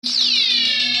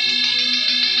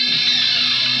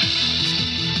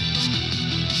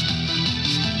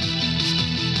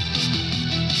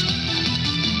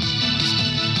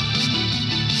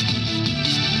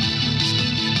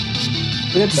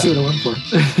We have to see what I went for.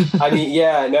 I mean,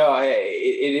 yeah, no,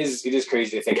 it is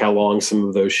crazy to think how long some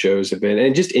of those shows have been,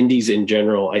 and just indies in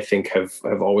general. I think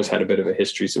have always had a bit of a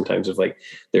history sometimes of like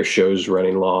their shows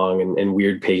running long and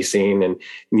weird pacing, and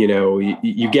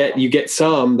you get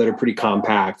some that are pretty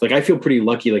compact. Like I feel pretty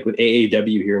lucky, like with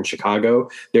AAW here in Chicago,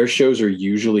 their shows are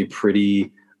usually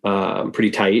pretty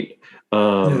tight.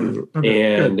 Yeah.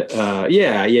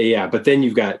 But then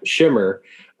you've got Shimmer.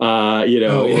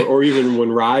 Or even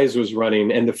when Rise was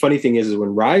running. And the funny thing is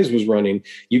when Rise was running,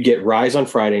 you get Rise on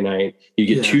Friday night, you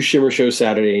get 2 Shimmer shows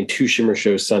Saturday and 2 Shimmer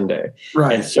shows Sunday.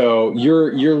 Right. And so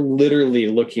you're literally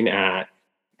looking at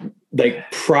like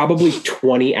probably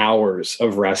 20 hours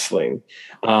of wrestling.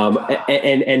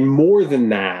 And more than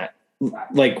that,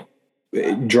 like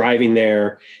driving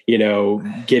there,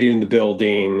 getting in the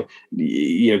building,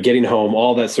 getting home,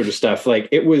 all that sort of stuff. Like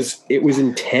it was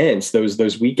intense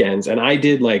those weekends. And I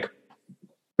did like,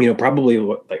 probably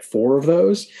like 4 of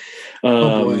those.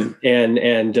 And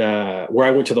where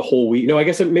I went to the whole week. No, I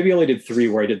guess I maybe only did 3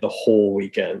 where I did the whole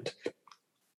weekend.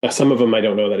 Some of them I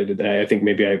don't know that I did that. I think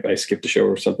maybe I skipped a show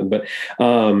or something, but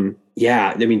I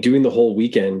mean, doing the whole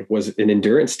weekend was an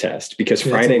endurance test because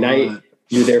Friday night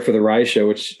you're there for the Rise show,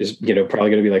 which is, probably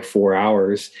going to be like 4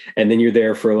 hours. And then you're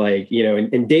there for like,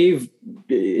 and Dave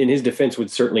in his defense would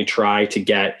certainly try to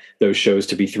get those shows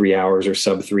to be 3 hours or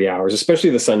sub 3 hours,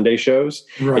 especially the Sunday shows.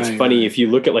 Right, it's funny. If you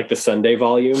look at like the Sunday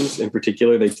volumes in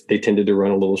particular, they tended to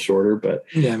run a little shorter, but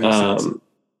makes sense.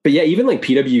 But yeah, even like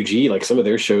PWG, like some of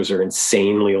their shows are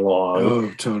insanely long.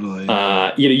 Oh, totally.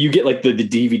 You get like the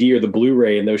DVD or the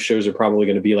Blu-ray, and those shows are probably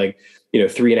going to be like,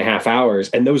 3.5 hours.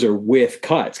 And those are with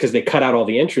cuts because they cut out all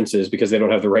the entrances because they don't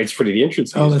have the rights for the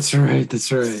entrances. Oh, that's right.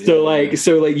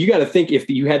 So you got to think if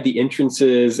you had the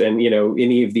entrances and,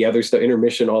 any of the other stuff,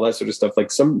 intermission, all that sort of stuff, like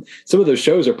some of those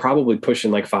shows are probably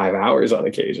pushing like 5 hours on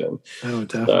occasion. Oh,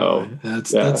 definitely.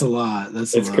 So, that's a lot.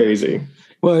 It's crazy.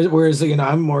 Well, whereas,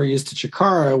 I'm more used to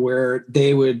Chikara where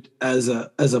they would, as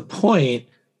a point,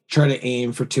 try to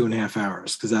aim for 2.5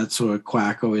 hours because that's what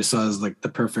Quack always saw as like the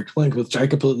perfect length, which I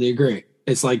completely agree.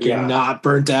 It's like you're not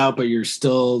burnt out, but you're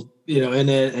still, in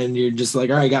it, and you're just like,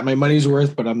 all right, I got my money's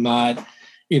worth, but I'm not,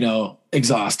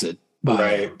 exhausted.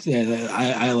 Right. Yeah,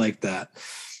 I like that.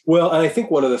 Well, and I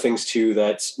think one of the things too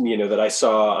that's, that I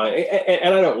saw,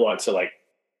 and I don't want to like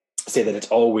say that it's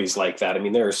always like that. I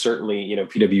mean, there are certainly,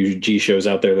 PWG shows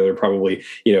out there that are probably,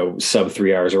 sub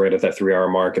 3 hours or right at that 3 hour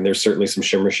mark. And there's certainly some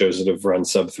Shimmer shows that have run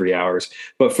sub 3 hours.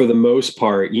 But for the most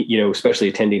part, especially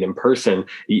attending in person,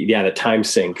 the time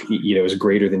sink, is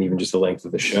greater than even just the length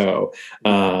of the show.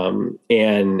 And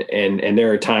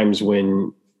there are times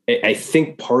when I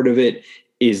think part of it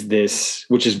is this,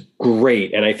 which is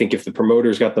great. And I think if the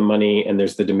promoter's got the money and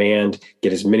there's the demand,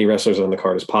 get as many wrestlers on the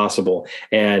card as possible.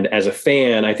 And as a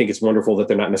fan, I think it's wonderful that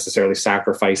they're not necessarily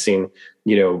sacrificing,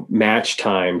 match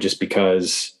time just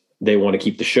because they want to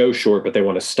keep the show short, but they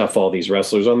want to stuff all these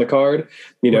wrestlers on the card.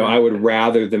 Right. I would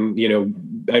rather them,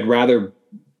 I'd rather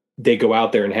they go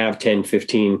out there and have 10,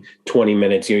 15, 20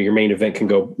 minutes. Your main event can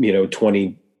go,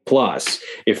 20 plus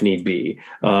if need be.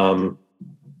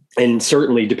 And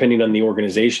certainly depending on the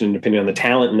organization and depending on the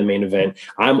talent in the main event,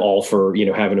 I'm all for,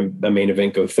 having a main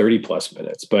event go 30 plus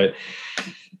minutes. But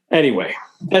anyway,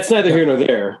 that's neither here nor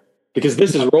there because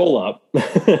this is Roll Up,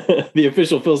 the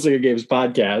official Phil Singer Games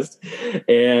podcast.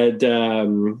 And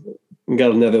we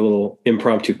got another little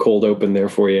impromptu cold open there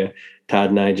for you. Todd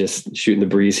and I just shooting the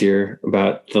breeze here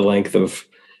about the length of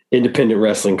independent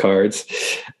wrestling cards.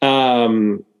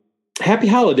 Happy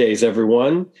holidays,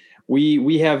 everyone.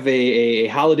 We have a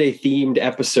holiday themed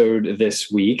episode this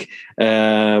week,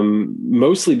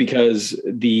 mostly because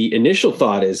the initial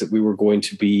thought is that we were going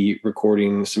to be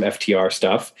recording some FTR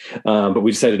stuff, but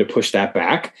we decided to push that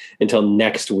back until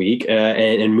next week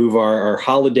and move our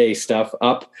holiday stuff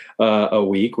up a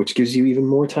week, which gives you even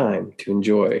more time to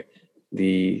enjoy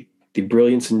the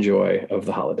brilliance and joy of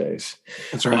the holidays.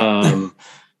 That's right.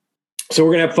 So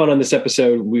we're going to have fun on this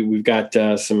episode. We've got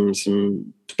some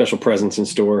special presents in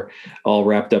store, all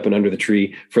wrapped up and under the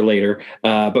tree for later.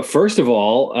 But first of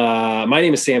all, my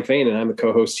name is Sam Fain, and I'm the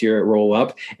co-host here at Roll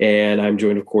Up. And I'm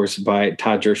joined, of course, by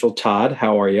Todd Jerschel. Todd,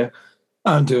 how are you?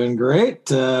 I'm doing great.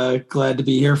 Glad to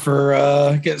be here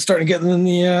for starting to get in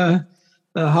the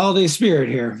holiday spirit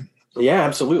here. Yeah,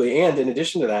 absolutely. And in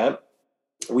addition to that,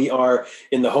 we are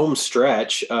in the home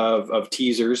stretch of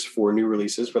teasers for new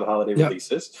releases for the holiday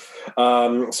releases.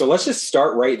 So let's just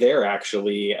start right there.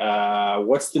 Actually,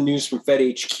 what's the news from Fed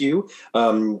HQ?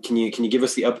 Can you give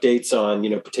us the updates on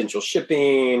potential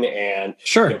shipping and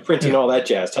sure printing, all that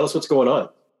jazz? Tell us what's going on.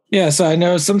 Yeah, so I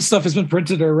know some stuff has been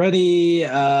printed already,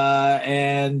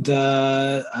 and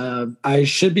I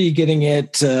should be getting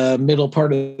it middle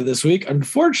part of this week.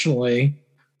 Unfortunately,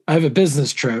 I have a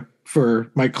business trip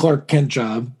for my Clark Kent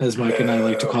job, as Mike and I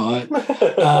like to call it.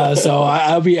 So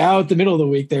I'll be out the middle of the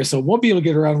week there, so won't be able to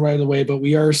get around right away. But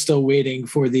we are still waiting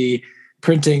for the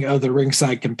printing of the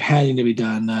Ringside Companion to be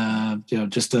done.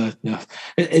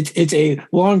 It's a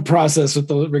long process with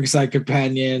the Ringside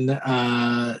Companion.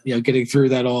 Getting through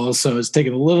that all, so it's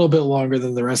taking a little bit longer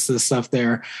than the rest of the stuff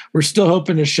there. We're still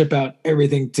hoping to ship out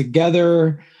everything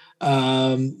together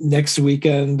next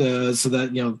weekend, so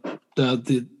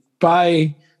that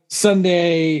by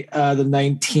Sunday the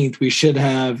 19th we should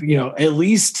have at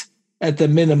least at the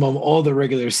minimum all the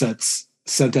regular sets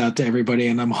sent out to everybody,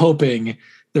 and I'm hoping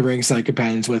the Ringside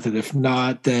Companions with it. If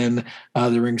not, then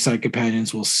the Ringside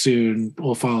Companions will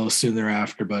follow soon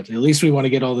thereafter. But at least we want to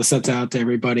get all the sets out to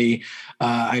everybody.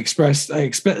 I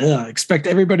expect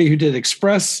everybody who did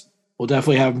Express will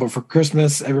definitely have them before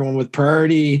Christmas. Everyone with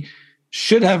priority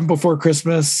should have them before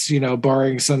Christmas,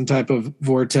 barring some type of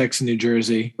vortex in New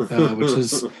Jersey, which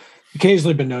is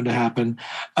occasionally been known to happen.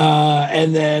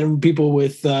 And then people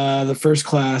with the first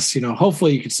class,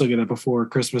 hopefully you can still get it before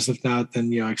Christmas. If not,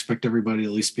 then, I expect everybody to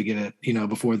at least get it,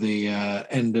 before the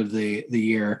end of the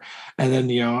year. And then,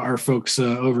 our folks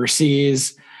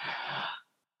overseas,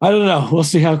 I don't know. We'll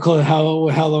see how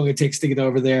long it takes to get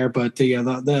over there. But the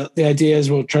idea is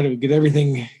we'll try to get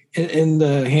everything in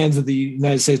the hands of the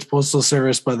United States Postal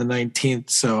Service by the 19th.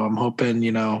 So I'm hoping,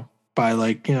 by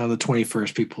the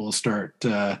 21st, people will start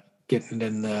getting it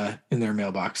in their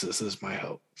mailboxes is my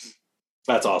hope.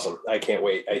 That's awesome. I can't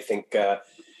wait. I think,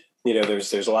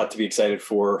 there's a lot to be excited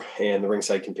for, and the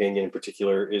Ringside Companion in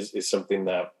particular is something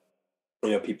that,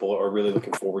 people are really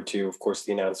looking forward to. Of course,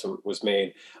 the announcement was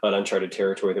made on Uncharted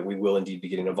Territory that we will indeed be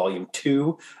getting a volume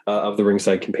 2 of the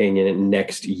Ringside Companion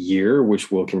next year,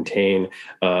 which will contain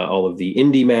all of the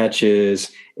indie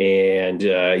matches and,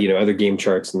 other game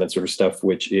charts and that sort of stuff,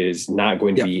 which is not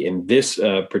going to be in this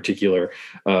particular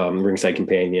Ringside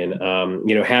Companion.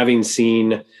 Having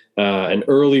seen an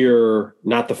earlier,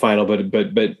 not the final, but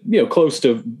close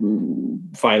to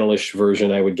finalish version,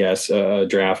 I would guess,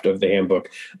 draft of the handbook.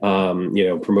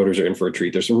 Promoters are in for a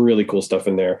treat. There's some really cool stuff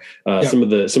in there. Some of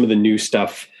the new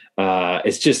stuff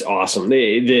is just awesome.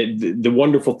 The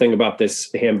wonderful thing about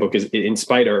this handbook is, in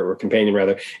spite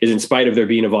of there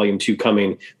being a volume 2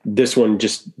 coming, this one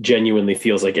just genuinely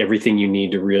feels like everything you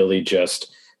need to really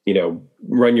just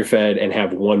run your Fed and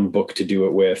have one book to do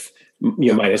it with.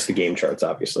 Minus the game charts,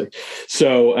 obviously.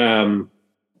 So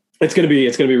it's going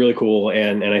to be really cool,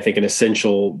 and I think an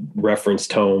essential reference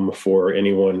tome for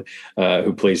anyone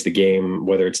who plays the game,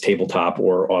 whether it's tabletop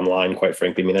or online. Quite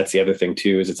frankly, I mean, that's the other thing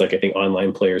too. Is it's like I think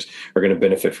online players are going to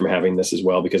benefit from having this as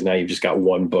well, because now you've just got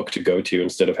one book to go to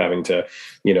instead of having to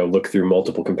look through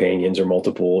multiple companions or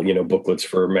multiple booklets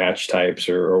for match types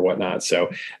or whatnot. So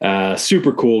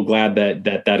super cool. Glad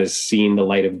that has seen the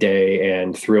light of day,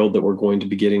 and thrilled that we're going to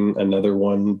be getting another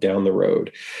one down the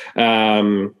road.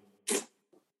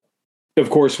 Of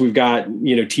course, we've got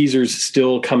teasers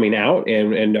still coming out,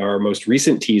 and our most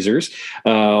recent teasers.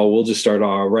 We'll just start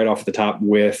right off the top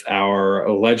with our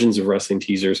Legends of Wrestling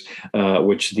teasers,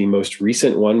 which the most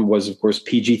recent one was, of course,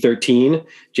 PG-13,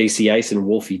 JC Ice and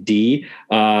Wolfie D.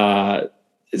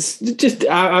 It's just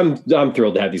I'm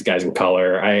thrilled to have these guys in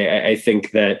color. I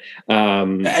think that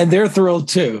and they're thrilled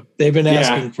too. They've been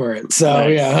asking for it, so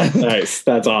nice. Nice,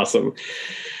 that's awesome.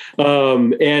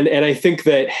 And I think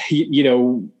that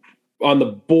on the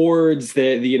boards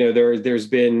that there's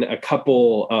been a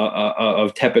couple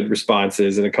of tepid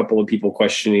responses and a couple of people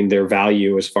questioning their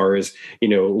value as far as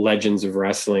Legends of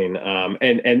Wrestling,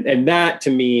 and that to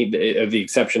me the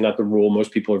exception, not the rule. Most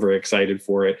people are very excited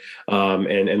for it,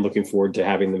 and looking forward to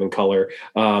having them in color.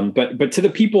 But to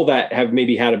the people that have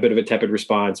maybe had a bit of a tepid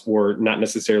response or not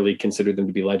necessarily considered them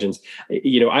to be legends,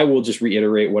 I will just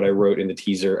reiterate what I wrote in the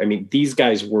teaser. I mean, these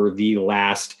guys were the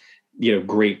last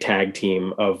great tag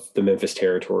team of the Memphis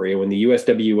territory. And when the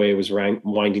USWA was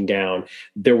winding down,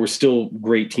 there were still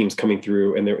great teams coming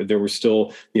through, and there were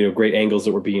still, great angles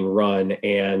that were being run.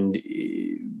 And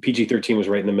PG-13 was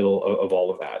right in the middle of all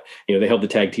of that. They held the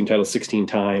tag team title 16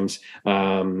 times,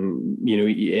 and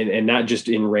not just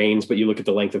in reigns, but you look at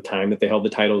the length of time that they held the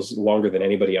titles, longer than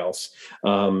anybody else.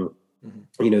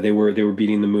 They were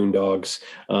beating the Moondogs.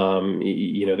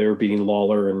 They were beating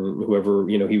Lawler and whoever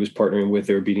he was partnering with.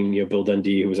 They were beating Bill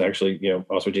Dundee, who was actually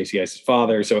also JC Ice's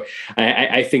father. So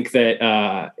I think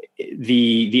that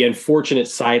the unfortunate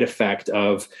side effect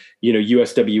of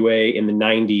USWA in the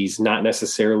 90s not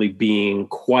necessarily being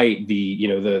quite the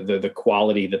the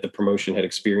quality that the promotion had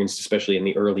experienced, especially in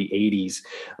the early 80s.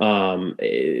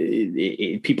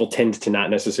 People tend to not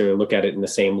necessarily look at it in the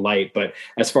same light. But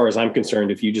as far as I'm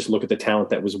concerned, if you just look at the talent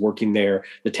that was working there,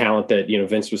 the talent that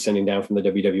Vince was sending down from the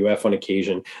WWF on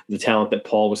occasion, the talent that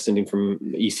Paul was sending from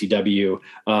ECW,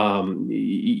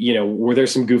 were there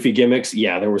some goofy gimmicks?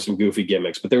 Yeah, there were some goofy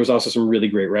gimmicks, but there was also some really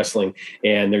great wrestling,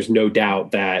 and there's no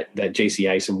doubt that JC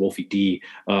Ice and Wolfie D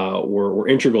were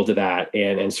integral to that,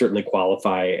 and certainly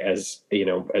qualify as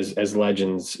as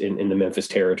legends in the Memphis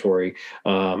territory.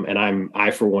 And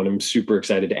I for one am super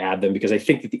excited to add them, because I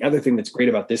think that the other thing that's great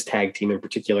about this tag team in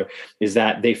particular is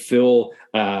that they fill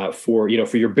for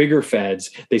your bigger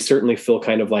feds, they certainly fill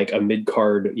kind of like a mid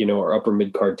card or upper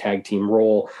mid card tag team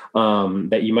role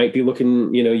that you might be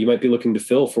looking to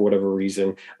fill for whatever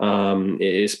reason,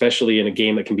 especially in a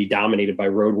game that can be dominated by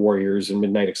Road Warriors and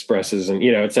Midnight Expresses and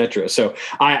etc. So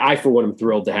I for one am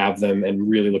thrilled to have them, and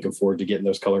really looking forward to getting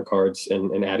those color cards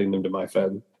and adding them to my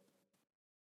fed.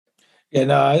 Yeah,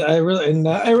 no, I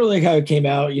really like how it came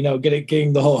out.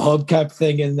 Getting the whole hubcap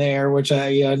thing in there, which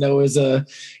I know is a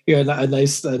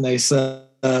nice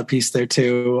piece there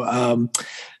too.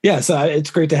 So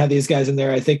it's great to have these guys in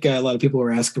there. I think a lot of people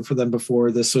were asking for them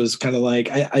before. This was kind of like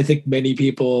I think many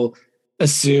people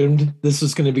assumed this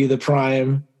was going to be the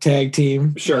Prime tag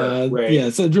team. Sure. Right. Yeah.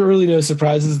 So really no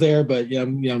surprises there, but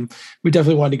we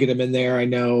definitely wanted to get him in there. I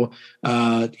know,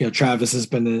 Travis has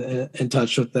been in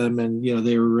touch with them, and,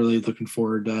 they were really looking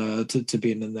forward to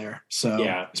being in there. So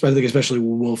yeah, especially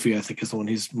Wolfie, I think is the one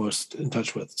he's most in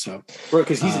touch with. So, right.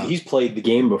 Cause he's played the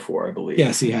game before, I believe.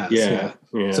 Yes, he has. Yeah.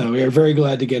 So we are very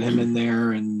glad to get him in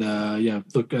there, and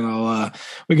look, and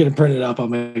we get him printed up. I'll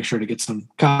make sure to get some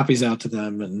copies out to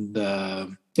them, and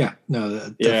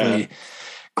definitely.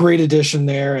 Great addition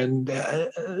there, and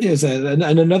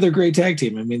and another great tag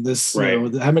team. I mean, this right.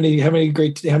 How many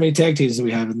tag teams do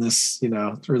we have in this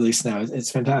release now?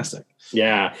 It's fantastic.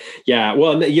 Yeah.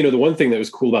 Well, the one thing that was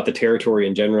cool about the territory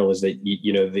in general is that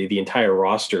the entire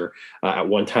roster at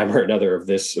one time or another of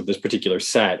this particular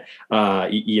set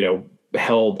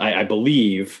held, I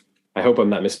believe, I hope I'm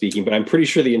not misspeaking, but I'm pretty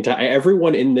sure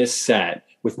everyone in this set,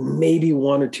 with maybe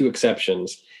one or two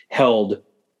exceptions, held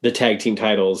the tag team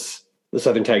titles, the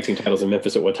Southern tag team titles in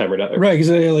Memphis at one time or another. Right, because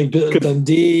like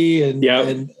Dundee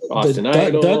and Austin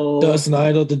Idol, Dustin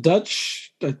Idol, the Dutch.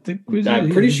 I think I'm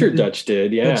pretty sure Dutch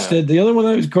did. Yeah, Dutch did. The other one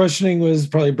I was questioning was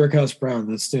probably Brickhouse Brown.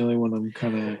 That's the only one I'm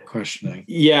kind of questioning.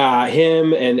 Yeah,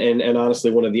 him and honestly,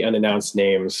 one of the unannounced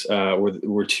names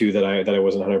were two that I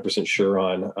wasn't 100% sure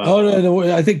on. No,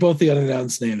 I think both the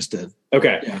unannounced names did.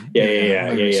 Okay.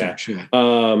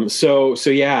 Yeah. So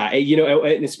yeah,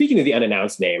 and speaking of the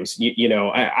unannounced names,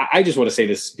 I just want to say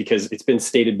this because it's been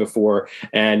stated before,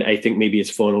 and I think maybe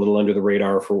it's flown a little under the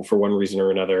radar for one reason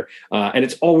or another. And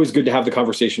it's always good to have the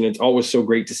conversation. It's always so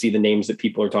great to see the names that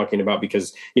people are talking about,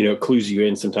 because it clues you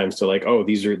in sometimes to like, oh,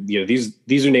 these are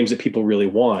these are names that people really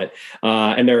want.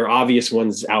 And there are obvious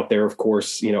ones out there, of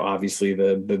course. Obviously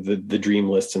the dream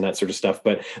lists and that sort of stuff.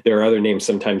 But there are other names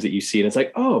sometimes that you see, and it's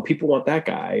like, oh, people want that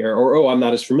guy, or oh, I'm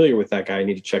not as familiar with that guy, I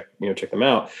need to check them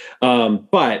out.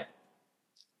 But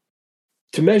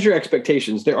to measure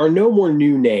expectations, there are no more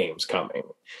new names coming.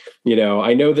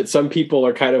 I know that some people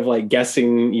are kind of like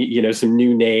guessing, some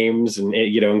new names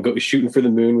and go shooting for the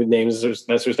moon with names, that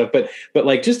sort of stuff. But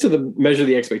like, just to measure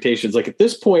the expectations, like at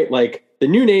this point, like the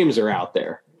new names are out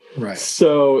there. Right.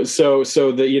 So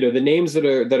the the names that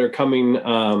are coming,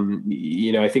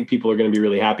 I think people are going to be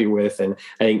really happy with, and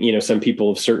I think some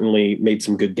people have certainly made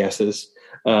some good guesses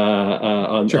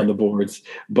on the boards,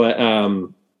 but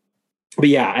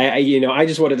yeah, I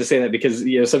just wanted to say that because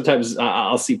sometimes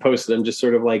I'll see posts and I'm just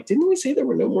sort of like, didn't we say there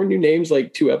were no more new names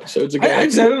like 2 episodes ago? I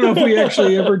don't know if we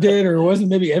actually ever did, or it wasn't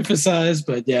maybe emphasized,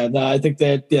 but yeah, no, I think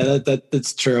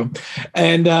that's true.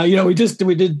 And we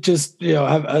did just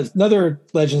have another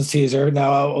Legends teaser.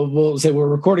 Now we'll say we're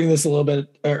recording this a little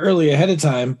bit early ahead of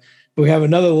time, but we have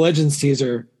another Legends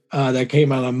teaser that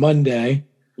came out on Monday.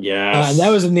 Yeah, and that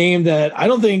was a name that I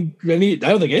don't think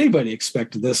anybody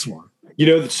expected this one.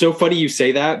 It's so funny you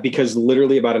say that, because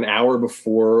literally about an hour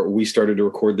before we started to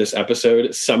record this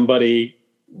episode, somebody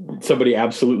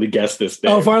absolutely guessed this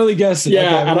name. Oh, finally guessed it.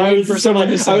 Yeah, okay, and I was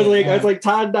like, like,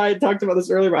 Todd and I talked about this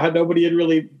earlier about how nobody had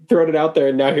really thrown it out there,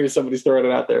 and now here's somebody's throwing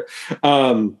it out there.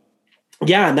 And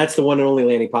that's the one and only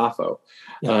Lanny Poffo.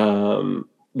 Yeah.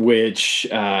 which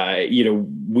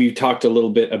we've talked a little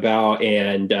bit about,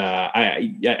 and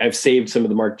I've saved some of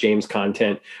the Mark James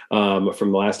content from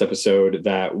the last episode.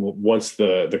 That once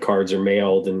the cards are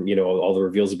mailed and all the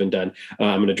reveals have been done,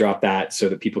 I'm going to drop that so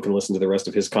that people can listen to the rest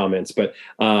of his comments. But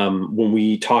when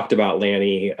we talked about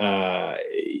Lanny, the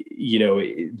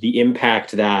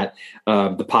impact that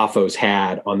the Paphos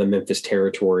had on the Memphis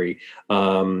territory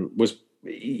was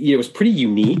pretty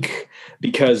unique,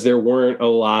 because there weren't a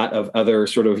lot of other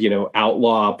sort of,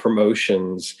 outlaw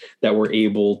promotions that were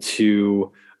able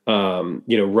to,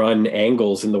 run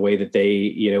angles in the way that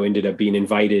they, ended up being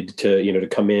invited to, to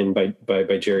come in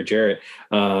by Jared Jarrett.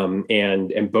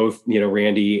 And both,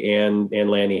 Randy and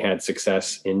Lanny had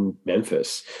success in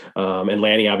Memphis. And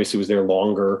Lanny obviously was there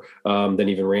longer than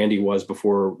even Randy was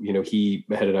before, he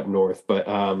headed up north. But,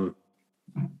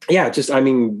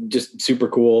 just super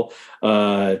cool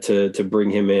to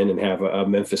bring him in and have a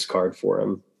Memphis card for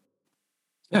him.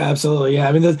 Yeah, absolutely. Yeah,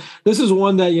 I mean, this is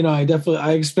one that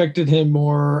I expected him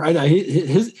more.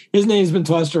 His name's been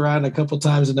tossed around a couple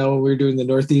times. I know when we were doing the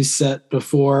Northeast set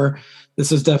before, this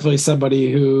was definitely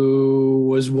somebody who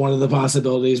was one of the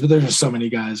possibilities. But there's just so many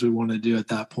guys we want to do at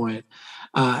that point.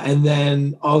 And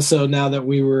then also now that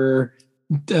we were.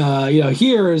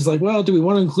 Here is like, well, do we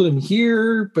want to include him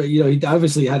here? But he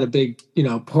obviously had a big,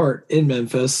 part in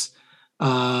Memphis,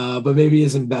 but maybe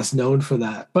isn't best known for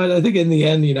that. But I think in the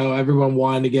end, everyone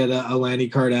wanted to get a Lanny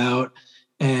card out,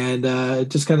 and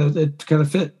it kind of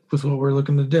fit with what we're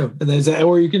looking to do. And then,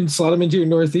 or you can slot him into your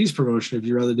Northeast promotion if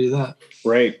you'd rather do that.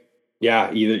 Right.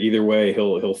 Yeah. Either way,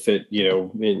 he'll fit,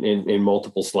 in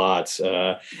multiple slots.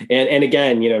 And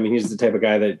again, he's the type of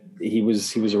guy that he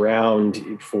was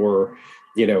around for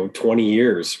 20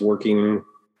 years working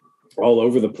all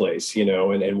over the place,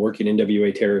 and working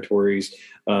NWA territories,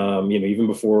 even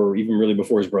really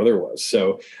before his brother was.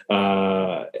 So,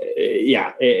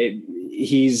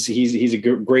 he's a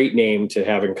great name to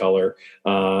have in color.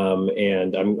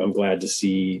 And I'm glad to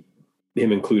see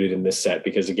him included in this set,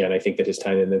 because again, I think that his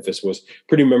time in Memphis was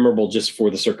pretty memorable just for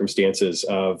the circumstances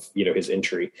of, his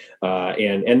entry.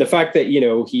 And the fact that,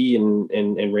 he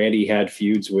and Randy had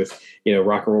feuds with,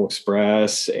 Rock and Roll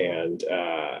Express and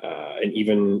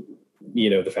even,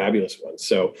 the Fabulous Ones.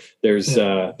 So there's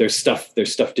stuff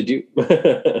to do.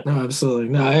 No, absolutely.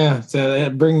 No, yeah. So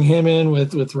bring him in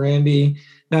with Randy.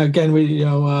 Now, again,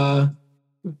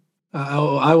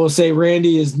 I will say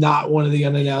Randy is not one of the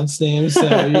unannounced names, so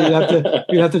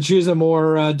you'd have to choose a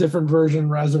more different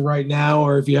version as of right now,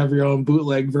 or if you have your own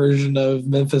bootleg version of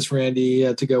Memphis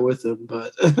Randy to go with him.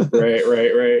 But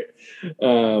right.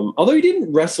 Although he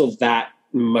didn't wrestle that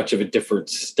much of a different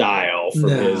style from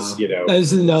his, I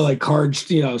just didn't know card,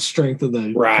 strength of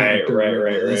the right.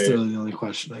 That's really the only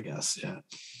question, I guess.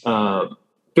 Yeah.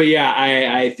 But yeah,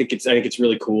 I think it's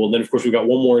really cool. And then of course we've got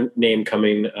one more name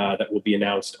coming that will be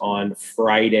announced on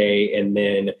Friday, and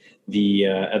then the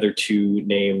other two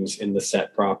names in the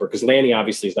set proper, because Lanny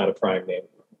obviously is not a prime name.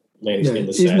 Lanny's in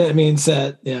the set. He's in that main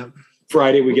set. Yeah.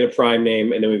 Friday we get a prime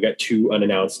name, and then we've got two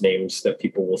unannounced names that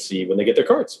people will see when they get their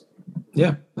cards.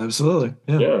 Yeah, absolutely.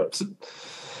 Yeah.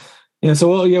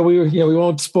 So we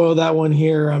won't spoil that one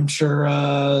here. I'm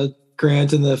sure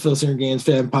Grant and the Phil Singer Games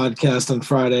Fan Podcast on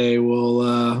Friday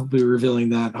will be revealing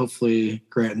that. Hopefully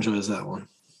Grant enjoys that one.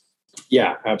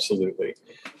 Yeah, absolutely.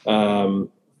 And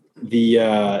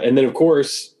then of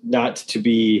course, not to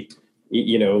be,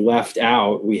 left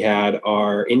out, we had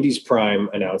our Indies Prime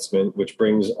announcement, which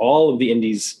brings all of the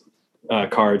Indies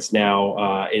cards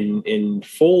now in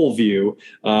full view.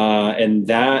 And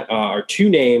that are two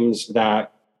names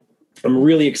that I'm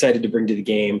really excited to bring to the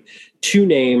game. Two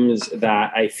names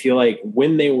that I feel like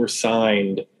when they were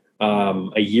signed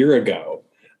a year ago,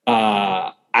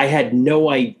 I had no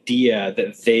idea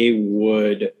that they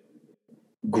would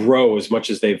grow as much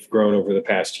as they've grown over the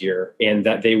past year, and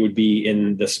that they would be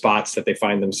in the spots that they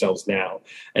find themselves now.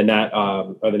 And that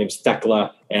are the names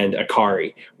Thekla and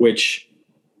Akari, which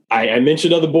I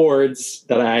mentioned on the boards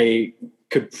that I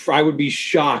would be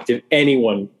shocked if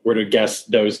anyone were to guess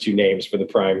those two names for the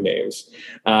prime names.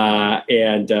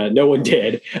 And no one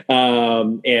did.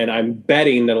 And I'm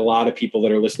betting that a lot of people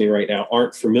that are listening right now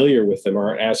aren't familiar with them, or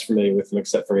aren't as familiar with them,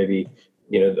 except for maybe,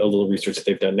 a little research that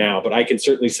they've done now. But I can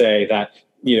certainly say that,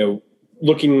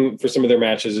 looking for some of their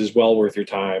matches is well worth your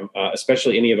time,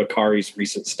 especially any of Akari's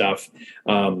recent stuff.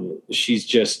 She's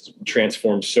just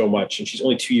transformed so much, and she's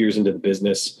only 2 years into the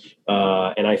business.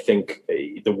 And I think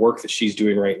the work that she's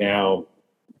doing right now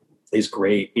is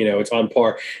great. It's on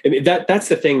par. I mean, that's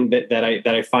the thing that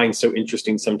I find so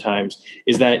interesting sometimes,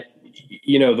 is that,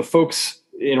 the folks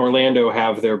in Orlando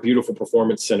have their beautiful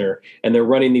performance center, and they're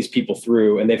running these people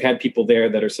through, and they've had people there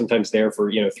that are sometimes there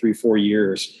for 3-4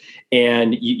 years,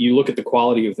 and you look at the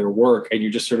quality of their work, and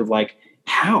you're just sort of like,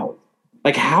 how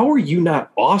are you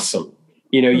not awesome?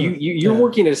 You're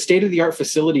working at a state-of-the-art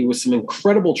facility with some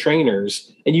incredible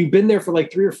trainers, and you've been there for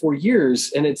like 3 or 4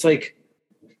 years, and it's like,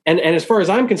 and as far as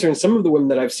I'm concerned, some of the women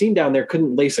that I've seen down there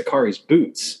couldn't lace Akari's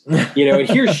boots. And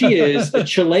here she is, a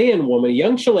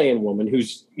young Chilean woman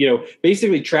who's,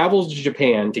 basically travels to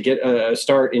Japan to get a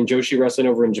start in Joshi wrestling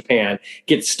over in Japan,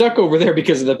 gets stuck over there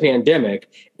because of the pandemic,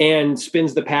 and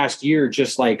spends the past year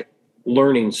just like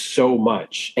learning so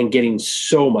much and getting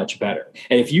so much better.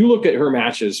 And if you look at her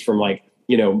matches from like,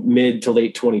 mid to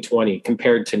late 2020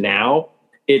 compared to now,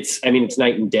 it's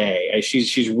night and day.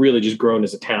 She's really just grown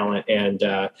as a talent, and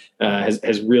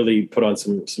has really put on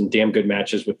some damn good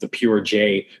matches with the Pure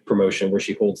J promotion, where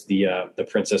she holds the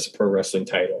Princess of Pro Wrestling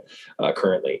title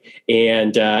currently.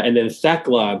 And then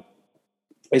Thekla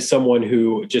is someone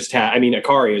who just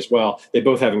Akari as well. They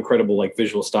both have incredible like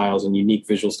visual styles and unique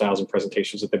visual styles and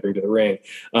presentations that they bring to the ring.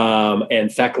 And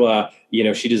Thekla,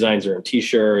 she designs her own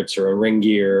t-shirts, her own ring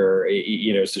gear,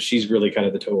 so she's really kind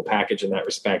of the total package in that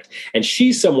respect. And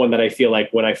she's someone that I feel like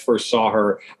when I first saw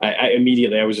her, I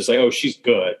immediately was just like, oh, she's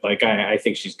good. Like, I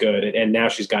think she's good. And now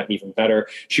she's gotten even better.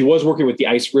 She was working with the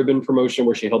Ice Ribbon promotion,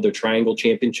 where she held their Triangle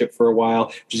Championship for a while,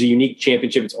 which is a unique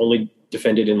championship. It's only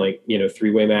defended in like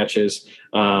 3-way matches,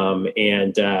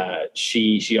 and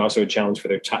she also had challenged for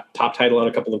their top title on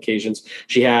a couple of occasions.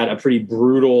 She had a pretty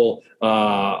brutal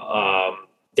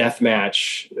death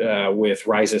match with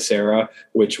Riza Sarah,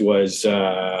 which was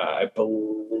I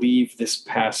believe this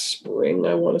past spring,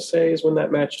 I want to say, is when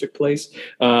that match took place.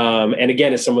 And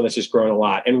again, is someone that's just grown a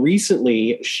lot. And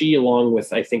recently, she, along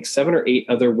with I think 7 or 8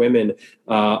 other women,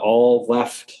 all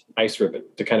left Ice Ribbon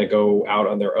to kind of go out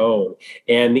on their own.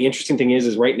 And the interesting thing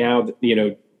is right now,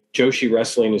 Joshi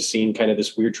wrestling is seeing kind of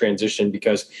this weird transition,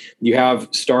 because you have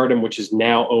Stardom, which is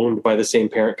now owned by the same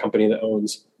parent company that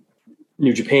owns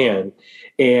New Japan.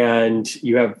 And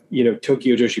you have,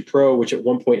 Tokyo Joshi Pro, which at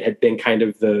one point had been kind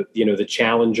of the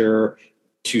challenger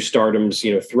to Stardom's,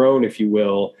 throne, if you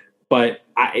will. But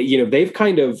they've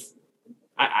kind of,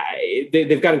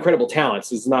 they've got incredible talents.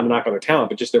 This is not a knock on their talent,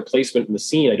 but just their placement in the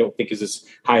scene, I don't think is as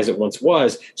high as it once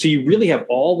was. So you really have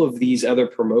all of these other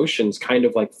promotions kind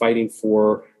of like fighting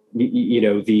for,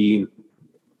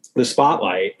 the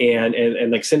spotlight,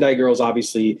 and like Sendai Girls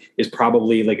obviously is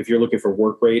probably, like, if you're looking for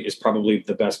work rate, is probably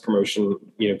the best promotion,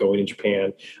 going in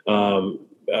Japan.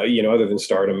 Other than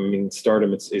Stardom. I mean,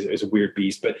 Stardom is a weird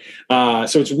beast, but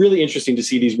so it's really interesting to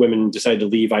see these women decide to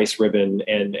leave Ice Ribbon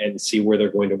and see where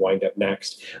they're going to wind up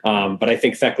next. But I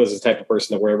think Thekla is the type of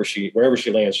person that wherever she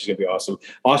lands, she's going to be awesome.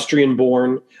 Austrian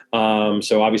born,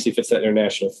 so obviously fits that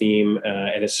international theme,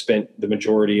 and has spent the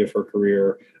majority of her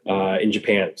career in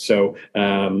Japan. So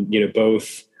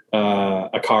both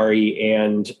Akari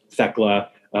and Thekla,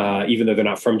 even though they're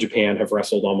not from Japan, have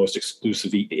wrestled almost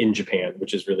exclusively in Japan,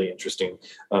 which is really interesting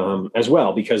as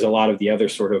well, because a lot of the other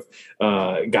sort of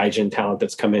gaijin talent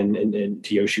that's come in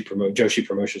to Joshi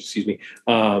promotions,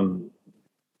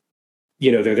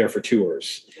 they're there for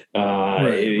tours.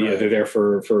 Right. They're there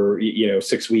for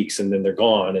 6 weeks, and then they're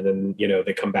gone, and then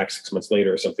they come back 6 months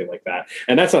later or something like that.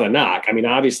 And that's not a knock. I mean,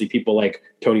 obviously people like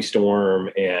Tony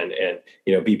Storm and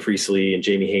B. Priestley and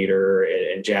Jamie Hayter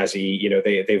and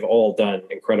Jazzy, they've all done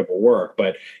incredible work.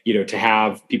 But to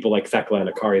have people like Thekla and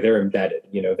Akari, they're embedded.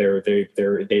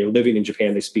 They're living in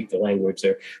Japan. They speak the language.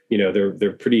 They're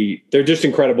just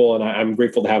incredible, and I'm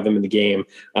grateful to have them in the game.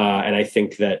 And I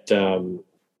think that.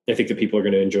 I think that people are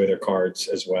going to enjoy their cards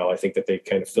as well. I think that they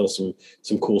kind of fill some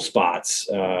cool spots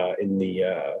in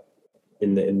the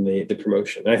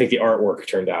promotion. And I think the artwork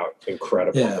turned out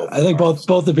incredible. Yeah, I think both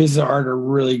the pieces of art are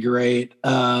really great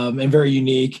and very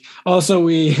unique. Also,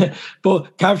 we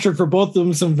both captured for both of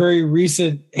them some very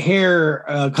recent hair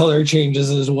color changes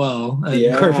as well. And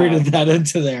incorporated that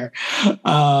into there.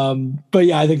 But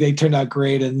yeah, I think they turned out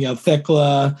great. And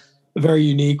Thekla, very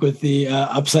unique with the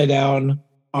upside down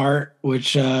art,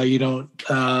 which you don't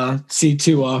see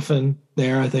too often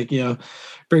there. I think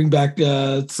bring back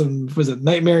some, was it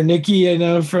Nightmare Nikki, I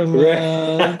know from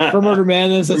Motor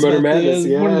Madness. That's one of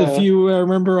the few I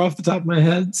remember off the top of my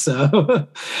head. So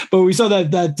but we saw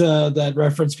that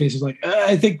reference piece. Was like,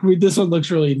 I think this one looks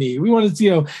really neat. We wanted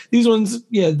to these ones,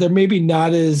 they're maybe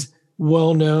not as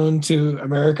well known to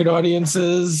American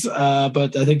audiences,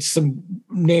 but I think some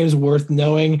names worth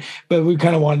knowing. But we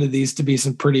kind of wanted these to be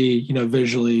some pretty,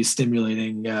 visually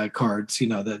stimulating cards,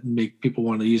 that make people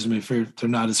want to use them if they're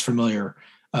not as familiar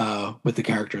with the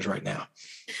characters right now.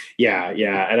 Yeah,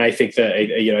 and I think that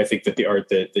I think that the art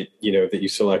that you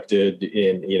selected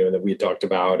in that we had talked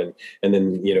about, and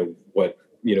then what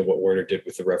Werner did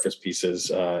with the reference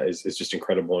pieces is just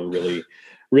incredible, and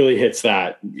really hits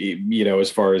that as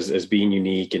far as being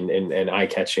unique and eye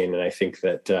catching. And I think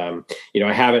that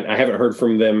I haven't heard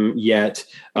from them yet,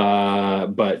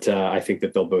 but I think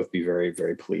that they'll both be very,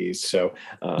 very pleased. So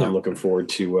I'm looking forward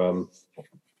to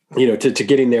to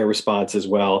getting their response as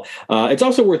well. It's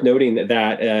also worth noting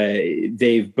that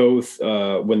they've both,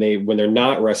 when they're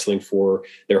not wrestling for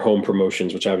their home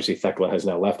promotions, which obviously Thekla has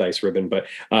now left Ice Ribbon, but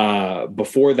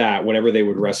before that, whenever they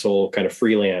would wrestle kind of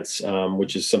freelance,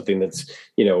 which is something that's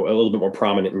a little bit more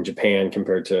prominent in Japan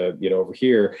compared to over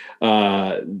here,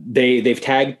 they've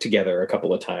tagged together a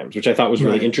couple of times, which I thought was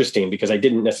really interesting, because I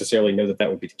didn't necessarily know that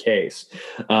would be the case.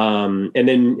 And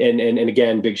then and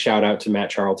again, big shout out to Matt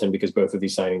Charlton, because both of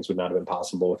these signings would not have been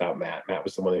possible without Matt. Matt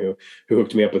was the one who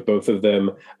hooked me up with both of them.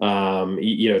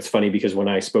 It's funny because when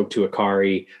I spoke to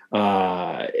Akari,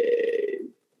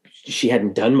 she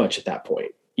hadn't done much at that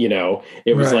point.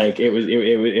 It was like,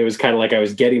 it was kind of like I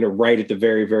was getting her right at the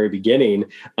very, very beginning.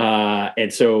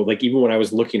 And so like, even when I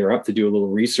was looking her up to do a little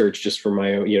research just for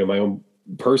my own, my own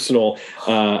personal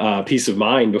peace of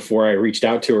mind before I reached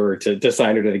out to her to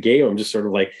sign her to the game, I'm just sort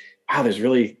of like, wow, there's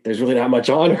really not much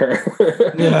on her.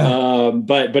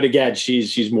 But again,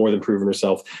 she's more than proven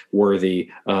herself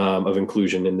worthy of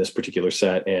inclusion in this particular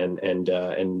set. And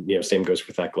same goes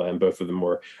for Thekla, and both of them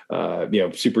were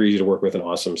super easy to work with and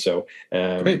awesome. So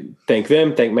thank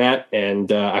them, thank Matt,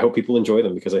 and I hope people enjoy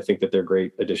them, because I think that they're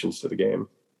great additions to the game.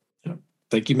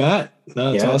 Thank you, Matt.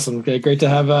 No, that's awesome. Okay, great to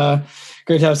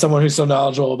have someone who's so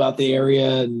knowledgeable about the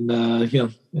area and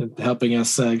helping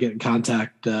us get in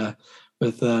contact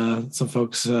with some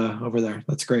folks over there.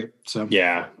 That's great. So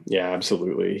yeah,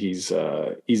 absolutely. He's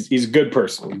a good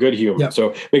person, good human. Yep.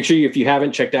 So make sure if you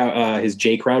haven't checked out his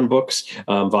J Crown books,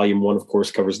 volume 1, of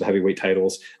course, covers the heavyweight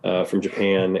titles from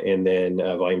Japan. And then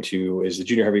volume 2 is the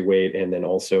junior heavyweight. And then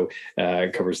also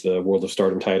covers the World of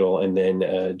Stardom title. And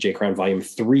then J Crown volume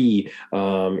 3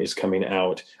 is coming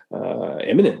out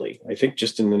imminently, I think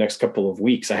just in the next couple of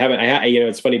weeks.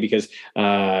 It's funny because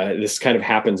this kind of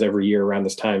happens every year around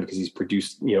this time, because he's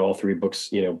produced all 3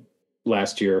 books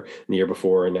last year and the year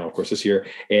before, and now of course this year.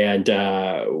 And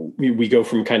we go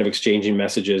from kind of exchanging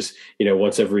messages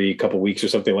once every couple of weeks or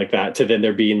something like that, to then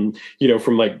there being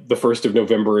from like the 1st of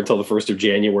November until the 1st of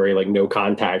January, like no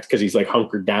contact, because he's like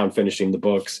hunkered down finishing the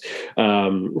books.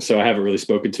 So I haven't really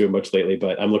spoken to him much lately,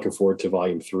 but I'm looking forward to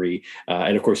volume 3.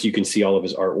 And of course you can see all of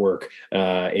his artwork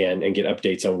and get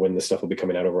updates on when this stuff will be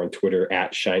coming out over on Twitter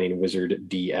at Shining Wizard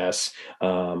DS.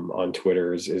 On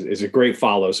Twitter is a great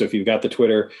follow. So if you've got the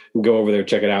Twitter, go over there,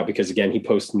 check it out, because again, he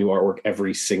posts new artwork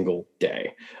every single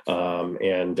day.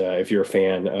 And if you're a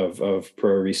fan of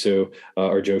Pro Riso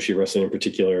or Joshi wrestling in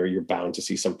particular, you're bound to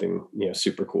see something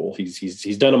super cool.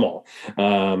 He's done them all.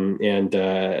 And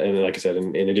like I said,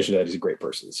 in addition to that, he's a great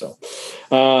person. So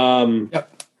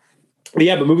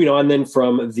but moving on then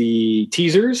from the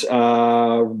teasers,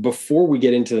 before we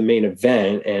get into the main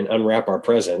event and unwrap our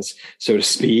presents, so to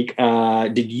speak,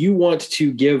 did you want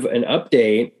to give an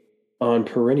update on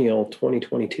Perennial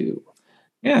 2022?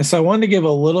 Yeah, so I wanted to give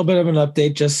a little bit of an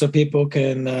update just so people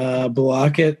can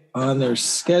block it on their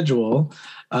schedule.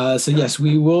 So yes,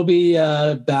 we will be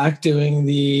back doing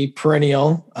the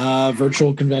Perennial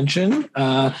virtual convention.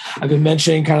 I've been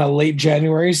mentioning kind of late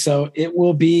January, so it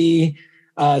will be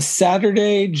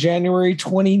Saturday, January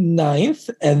 29th,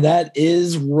 and that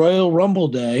is Royal Rumble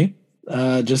Day.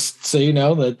 Just so you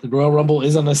know that the Royal Rumble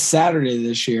is on a Saturday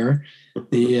this year. With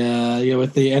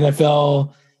the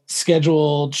NFL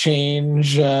schedule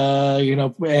change,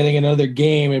 adding another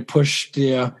game, it pushed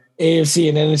AFC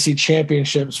and NFC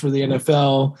championships for the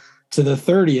NFL to the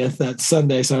 30th, that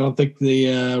Sunday. So I don't think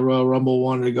the Royal Rumble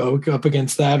wanted to go up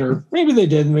against that, or maybe they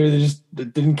did. Maybe they just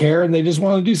didn't care and they just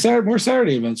want to do more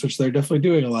Saturday events, which they're definitely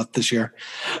doing a lot this year.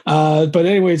 But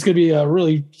anyway, it's going to be a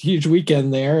really huge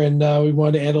weekend there, and we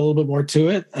wanted to add a little bit more to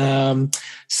it.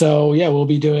 So we'll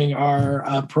be doing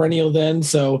our Perennial then.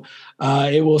 So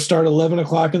it will start 11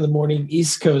 o'clock in the morning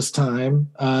East Coast time.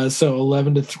 So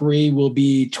 11 to 3 will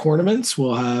be tournaments.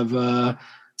 We'll have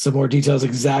some more details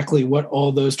exactly what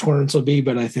all those tournaments will be.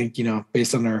 But I think,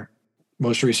 based on our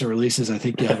most recent releases, I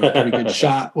think you have a pretty good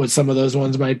shot what some of those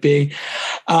ones might be.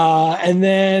 And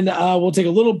then we'll take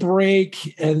a little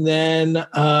break. And then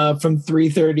from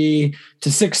 3:30 to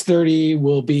 6:30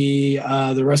 will be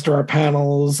the rest of our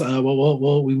panels.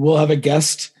 We will have a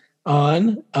guest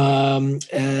on. And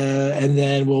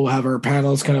then we'll have our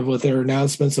panels kind of with their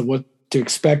announcements of what to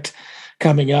expect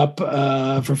coming up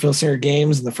for Phil Singer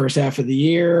Games in the first half of the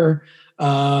year.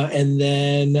 And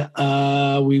then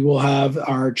we will have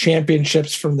our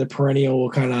championships from the perennial.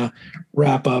 We'll kind of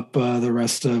wrap up the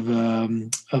rest of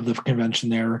the convention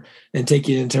there and take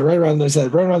you into right around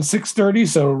 6:30.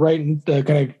 So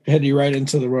kind of head you right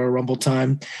into the Royal Rumble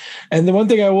time. And the one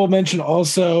thing I will mention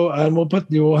also, and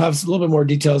we'll have a little bit more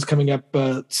details coming up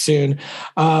soon.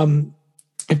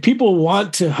 If people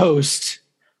want to host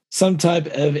some type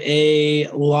of a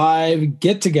live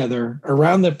get together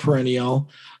around the perennial,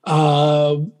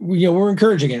 we're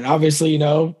encouraging it. Obviously,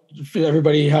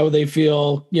 everybody how they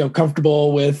feel,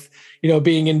 comfortable with,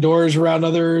 being indoors around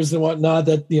others and whatnot.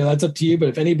 That that's up to you. But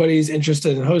if anybody's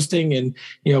interested in hosting, and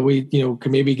we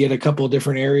can maybe get a couple of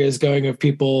different areas going of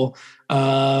people,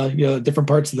 different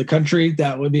parts of the country,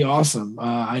 that would be awesome.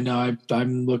 I know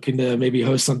I'm looking to maybe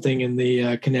host something in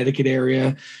the Connecticut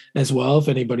area as well. If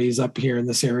anybody's up here in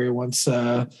this area wants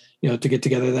to get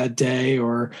together that day,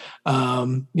 or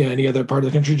any other part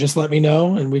of the country, just let me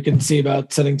know and we can see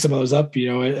about setting some of those up.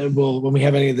 When we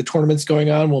have any of the tournaments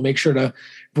going on, we'll make sure to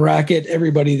bracket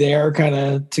everybody there kind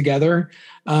of together,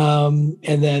 and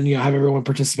then have everyone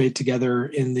participate together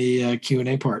in the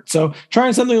Q&A part. So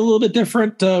trying something a little bit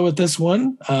different with this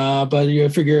one, but I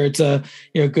figure it's a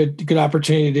good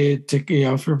opportunity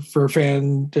to for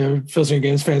Phil Singer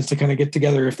Games fans to kind of get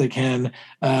together if they can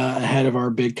ahead of our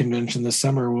big convention this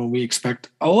summer, when we expect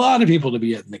a lot of people to be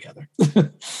getting together.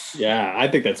 Yeah, I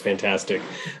think that's fantastic,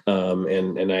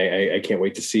 and I can't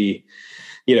wait to see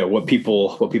what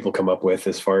people come up with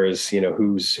as far as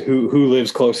who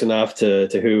lives close enough to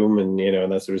whom, and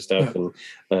and that sort of stuff, and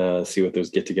see what those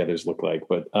get-togethers look like.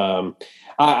 But the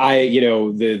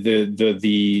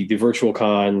virtual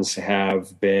cons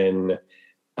have been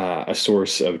a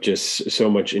source of just so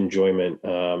much enjoyment.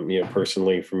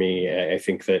 Personally for me, I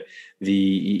think that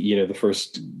the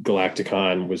first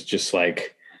Galacticon was just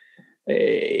like,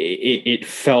 it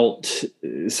felt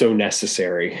so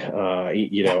necessary.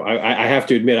 I have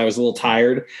to admit I was a little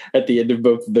tired at the end of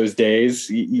both of those days.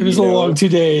 It was a long 2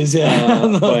 days, yeah.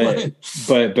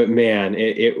 But man,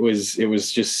 it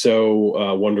was just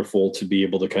so wonderful to be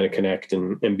able to kind of connect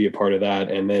and be a part of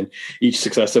that. And then each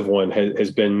successive one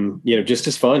has been just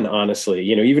as fun, honestly.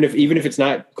 Even if it's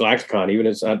not Galacticon, even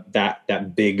if it's not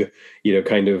that big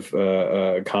kind of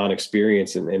con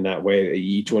experience in that way,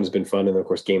 each one's been fun. And of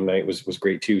course, game night was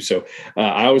great too. So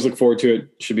I always look forward to it.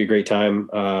 Should be a great time.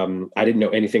 I didn't know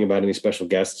anything about any special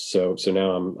guests, so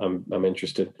now I'm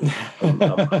interested.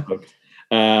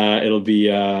 It'll be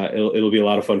a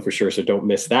lot of fun for sure. So don't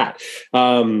miss that.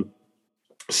 Again,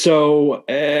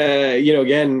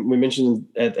 we mentioned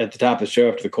at the top of the show,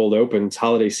 after the cold open, it's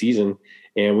holiday season,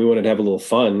 and we wanted to have a little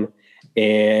fun.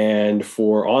 And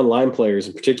for online players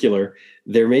in particular,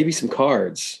 there may be some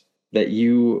cards that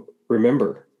you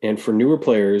remember. And for newer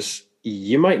players,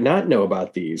 you might not know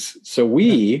about these. So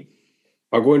we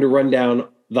are going to run down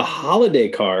the holiday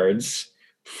cards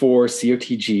for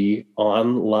COTG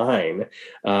Online,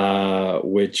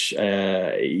 which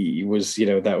was,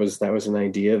 that was an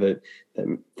idea that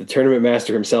the tournament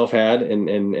master himself had.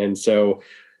 And so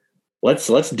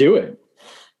let's do it.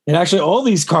 And actually all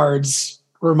these cards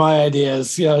were my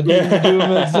ideas, to do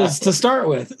them to start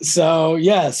with. So,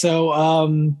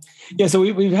 so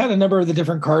we've had a number of the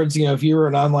different cards. If you were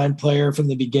an online player from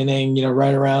the beginning,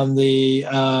 right around the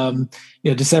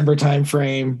December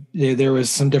timeframe, there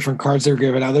was some different cards that were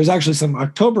given out. There's actually some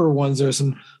October ones. There were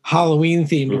some Halloween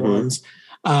themed ones,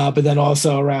 but then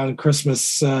also around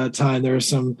Christmas time, there were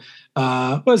some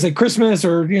Christmas,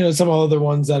 or some other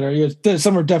ones that are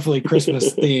some are definitely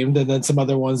Christmas themed, and then some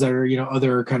other ones that are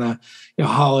other kind of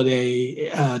holiday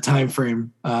time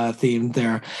frame themed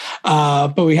there.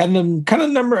 But we had them kind of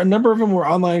a number of them were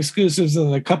online exclusives,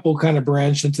 and a couple kind of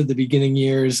branched into the beginning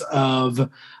years of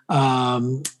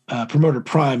Promoter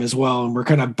Prime as well, and we're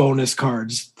kind of bonus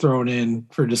cards thrown in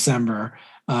for December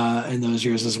in those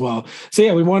years as well.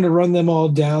 So we wanted to run them all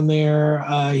down there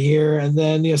here, and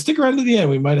then stick around to the end.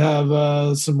 We might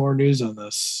have some more news on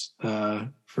this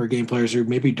for game players who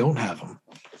maybe don't have them.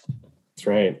 That's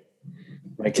right.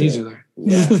 Teaser there.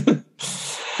 Yeah.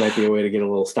 Might be a way to get a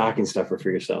little stocking stuffer for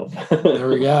yourself. There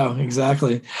we go.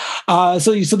 Exactly. So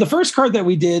the first card that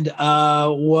we did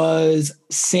was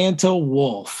Santa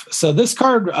Wolf. So this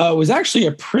card was actually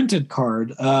a printed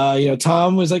card.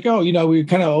 Tom was like, we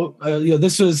kind of,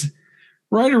 this was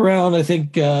right around, I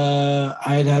think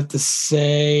I'd have to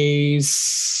say,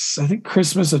 I think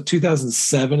Christmas of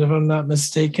 2007, if I'm not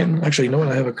mistaken. Actually, you know what?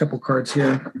 I have a couple cards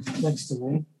here next to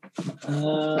me.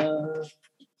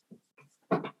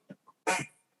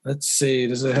 Let's see.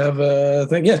 Does it have a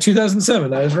thing? Yeah,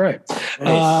 2007. I was right. Nice.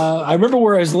 I remember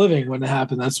where I was living when it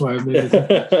happened. That's why I made it.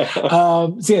 It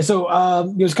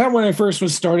was kind of when I first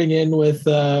was starting in with,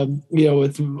 maybe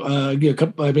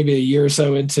a year or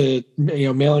so into,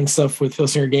 mailing stuff with Phil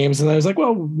Singer Games. And I was like,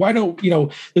 well, why don't,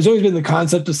 there's always been the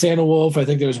concept of Santa Wolf. I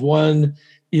think there's one,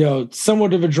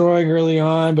 somewhat of a drawing early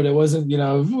on, but it wasn't, it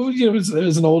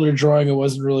was an older drawing. It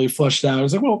wasn't really flushed out. I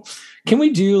was like, well, can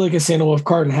we do like a Santa Wolf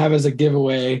card and have as a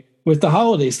giveaway with the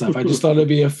holiday stuff? I just thought it'd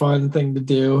be a fun thing to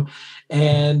do.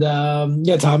 And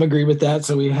Tom agreed with that.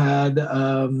 So we had,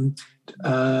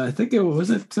 I think it was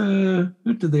who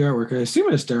did the artwork? I assume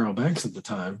it was Daryl Banks at the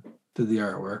time did the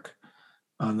artwork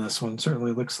on this one.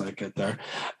 Certainly looks like it there.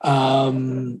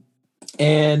 So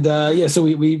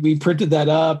we printed that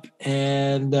up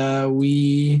and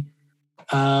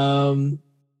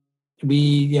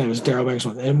it was Daryl Banks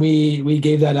one, and we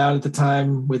gave that out at the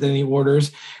time with any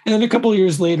orders. And then a couple of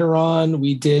years later on,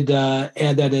 we did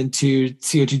add that into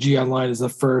COTG Online as the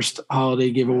first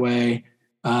holiday giveaway,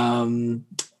 and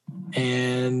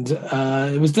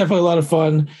it was definitely a lot of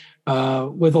fun.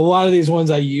 With a lot of these ones,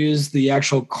 I used the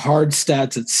actual card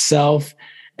stats itself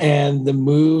and the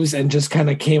moves, and just kind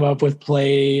of came up with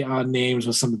play on names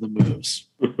with some of the moves.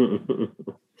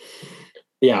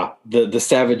 Yeah, the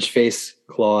Savage Face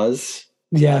clause.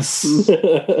 Yes.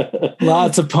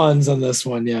 Lots of puns on this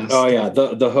one, yes. Oh yeah,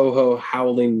 the ho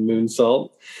howling moonsault.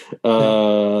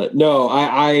 No,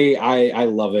 I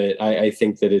love it. I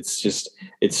think that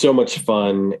it's so much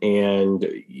fun, and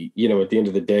at the end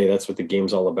of the day, that's what the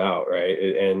game's all about, right?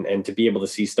 And to be able to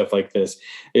see stuff like this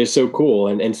is so cool,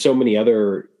 and so many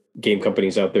other game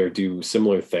companies out there do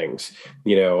similar things.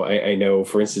 I know,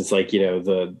 for instance, like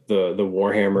the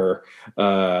Warhammer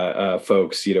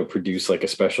folks produce like a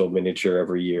special miniature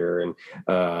every year, and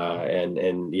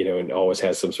always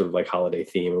has some sort of like holiday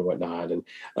theme and whatnot. And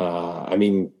I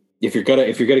mean, if you're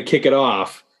gonna kick it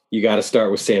off, you got to start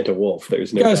with Santa Wolf.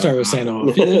 There's no you got to start with Santa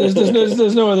Wolf.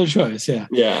 There's no other choice.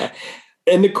 Yeah.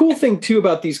 And the cool thing too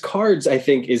about these cards, I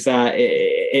think, is that,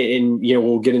 and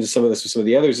we'll get into some of this with some of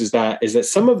the others, is that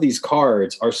some of these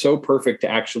cards are so perfect to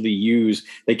actually use,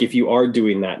 like if you are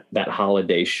doing that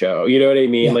holiday show, you know what I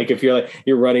mean? Yeah. Like if you're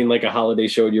running like a holiday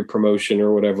show in your promotion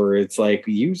or whatever, it's like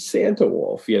use Santa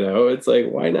Wolf. It's like,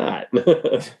 why not?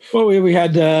 Well, we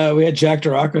had Jack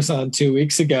Durakis on 2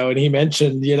 weeks ago, and he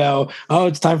mentioned,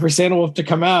 it's time for Santa Wolf to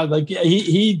come out. Like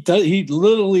he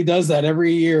literally does that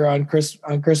every year on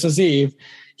Christmas Eve.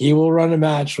 He will run a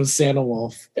match with Santa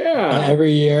Wolf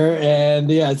every year. And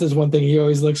it's just one thing he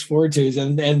always looks forward to.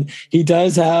 And he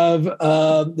does have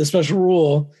the special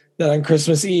rule that on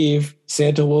Christmas Eve,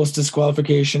 Santa Wolf's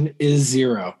disqualification is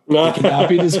 0. He cannot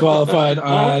be disqualified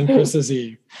on Christmas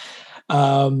Eve.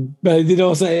 But I did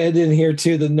also add in here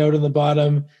too, the note on the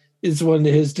bottom is one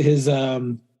of his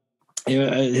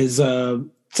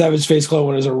Savage Face Club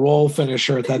one is a roll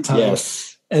finisher at that time. Yes.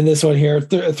 And this one here,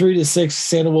 3 to 6,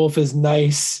 Santa Wolf is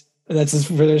nice, and that's his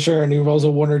finisher. And he rolls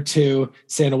a 1 or 2.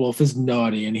 Santa Wolf is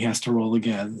naughty, and he has to roll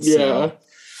again. Yeah.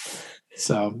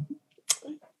 So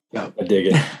yeah, I dig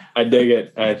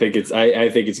it. I think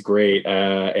it's great.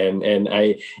 And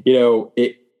I,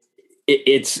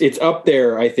 it's up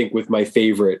there, I think, with my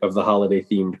favorite of the holiday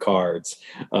themed cards.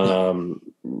 I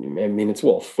mean, it's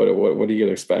Wolf. What are you going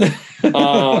to expect?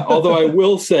 Although I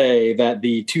will say that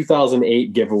the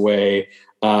 2008 giveaway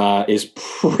is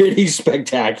pretty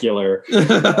spectacular.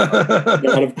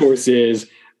 That, of course, is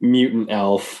Mutant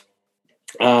Elf.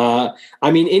 I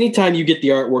mean, anytime you get the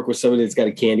artwork with somebody that's got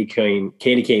a candy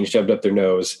cane shoved up their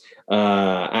nose,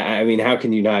 I mean, how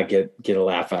can you not get a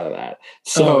laugh out of that?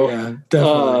 So,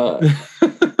 definitely.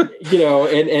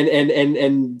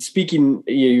 And speaking,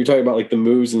 you're talking about like the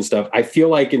moves and stuff. I feel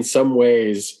like in some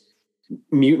ways,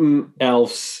 Mutant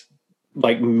Elf's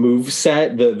like move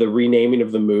set, the renaming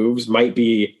of the moves might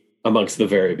be amongst the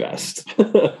very best.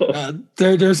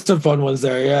 There's some fun ones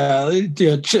there. Yeah.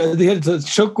 They had to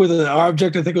choke with an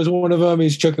object. I think it was one of them.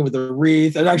 He's choking with a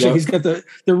wreath. And actually, He's got the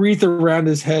wreath around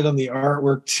his head on the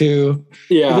artwork too.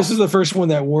 Yeah. And this is the first one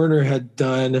that Werner had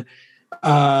done.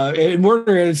 And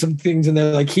Werner added some things in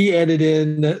there. Like he added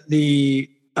in the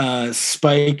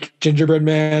Spike gingerbread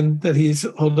man that he's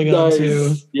holding on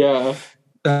to. Yeah.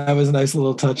 That was a nice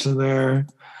little touch in there.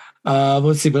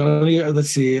 Let's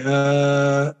see.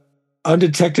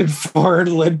 Undetected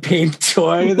foreign lead paint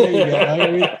toy. There you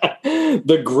go.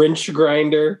 The Grinch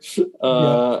grinder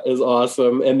is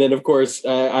awesome. And then, of course,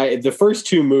 the first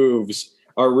 2 moves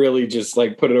are really just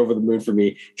like put it over the moon for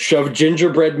me. Shove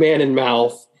gingerbread man in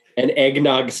mouth and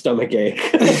eggnog stomachache.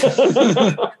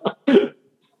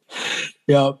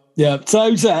 Yeah. So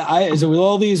with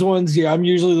all these ones, I'm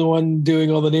usually the one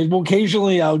doing all the names. Well,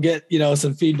 occasionally I'll get,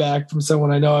 some feedback from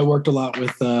someone I know. I worked a lot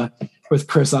with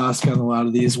Chris Oska on a lot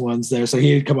of these ones there. So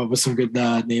he had come up with some good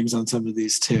names on some of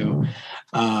these too.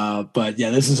 But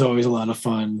yeah, this is always a lot of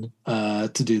fun to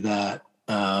do that.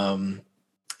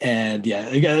 And yeah,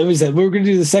 again, we said we were going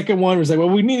to do the second one. It was like, well,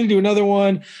 we need to do another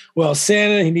one. Well,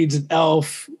 Santa, he needs an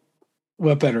elf.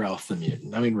 What better elf than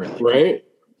mutant? I mean, really. Right.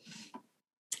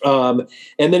 And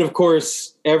then, of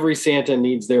course, every Santa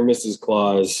needs their Mrs.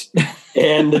 Claus.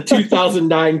 And the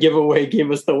 2009 giveaway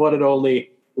gave us the one and only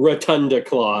Rotunda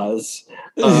Claus,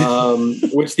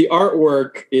 which the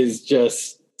artwork is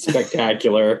just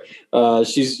spectacular.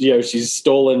 She's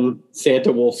stolen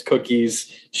Santa Wolf's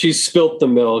cookies. She's spilt the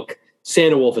milk.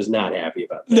 Santa Wolf is not happy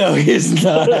about that. No, he's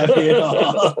not happy at all.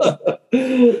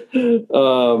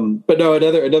 But no,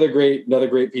 another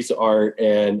great piece of art,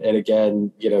 and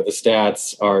again, the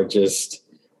stats are just,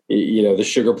 the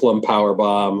Sugar Plum Power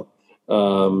Bomb,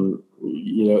 Unsilent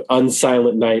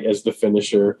Night as the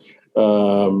finisher.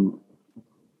 Of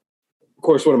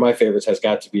course, one of my favorites has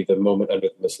got to be the moment under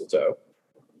the mistletoe.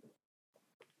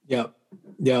 Yep.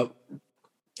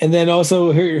 And then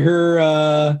also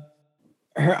her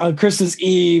on Christmas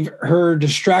Eve, her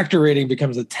distractor rating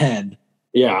becomes a 10.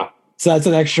 Yeah. So that's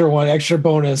an extra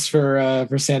bonus for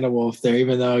Santa Wolf there,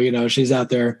 even though, she's out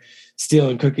there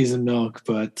stealing cookies and milk,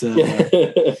 but and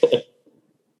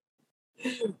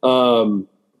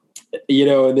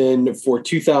then for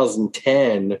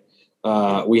 2010,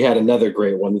 we had another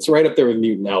great one. It's right up there with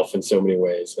Mutant Elf in so many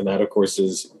ways. And that, of course,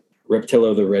 is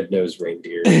Reptillo the Red-Nosed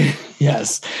Reindeer.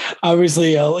 Yes.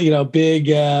 Obviously, big,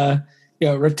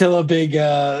 Reptillo, big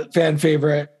fan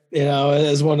favorite,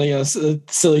 as one,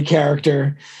 silly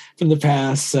character from the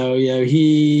past. So,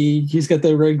 he's got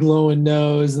the red glowing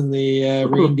nose and the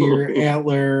reindeer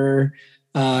antler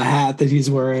hat that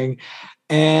he's wearing.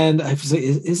 And I was like,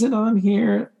 is it on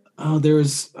here? Oh, there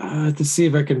was, I have to see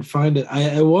if I can find it.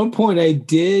 At one point I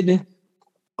did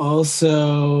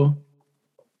also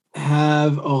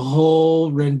have a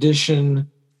whole rendition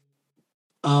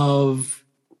of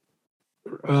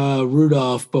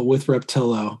Rudolph, but with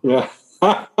Reptillo. Yeah.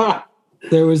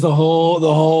 There was all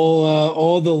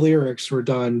the lyrics were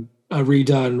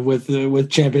redone with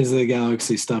Champions of the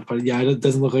Galaxy stuff. But yeah, it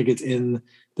doesn't look like it's in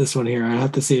this one here. I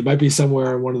have to see. It might be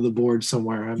somewhere on one of the boards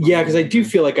somewhere. Yeah, because I do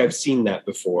feel like I've seen that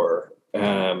before.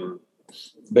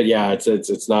 But yeah,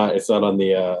 it's not on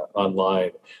the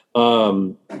online.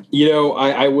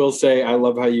 I will say I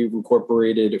love how you've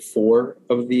incorporated 4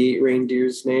 of the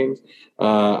reindeers' names.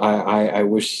 I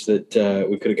wish that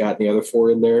we could have gotten the other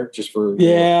 4 in there just for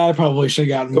I probably should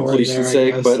have gotten more in there,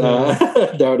 sake. But no.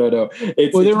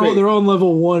 They're on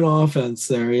level 1 offense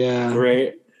there. Yeah,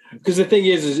 right. Because the thing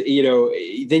is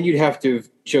then you'd have to have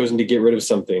chosen to get rid of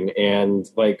something, and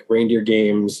like Reindeer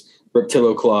Games,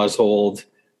 Reptillo Claus Hold,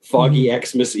 Foggy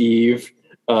Xmas Eve.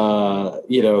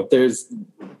 There's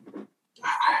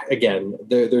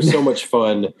so much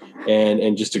fun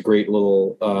and just a great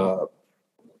little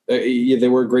they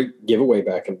were a great giveaway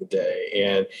back in the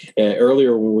day. And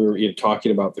earlier when we were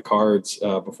talking about the cards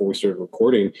before we started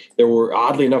recording,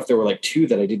 oddly enough there were like 2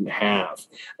 that I didn't have.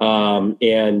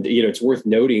 It's worth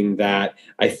noting that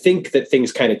I think that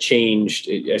things kind of changed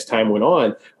as time went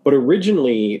on, but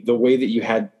originally the way that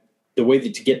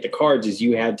to get the cards is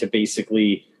you had to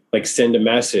basically like send a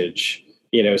message,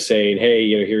 saying, hey,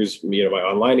 here's, my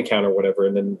online account or whatever.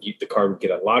 And then the card would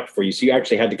get unlocked for you. So you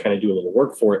actually had to kind of do a little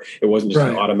work for it. It wasn't just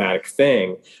an automatic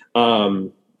thing.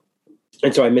 And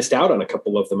so I missed out on a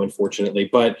couple of them, unfortunately,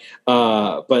 but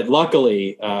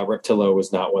luckily Reptillo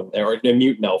was not one, or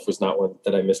Mutant Elf was not one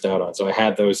that I missed out on. So I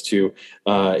had those 2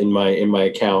 in my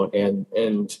account,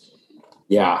 and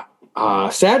yeah.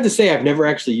 Sad to say, I've never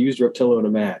actually used Reptillo in a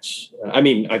match. I've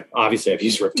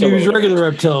used Reptillo. You used regular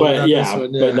Reptillo, but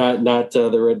not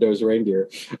the Red-Nosed Reindeer.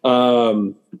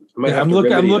 I'm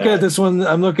looking at this one.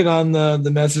 I'm looking on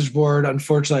the message board.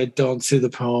 Unfortunately, I don't see the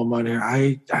poem on here.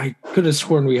 I could have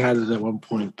sworn we had it at one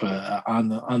point, but on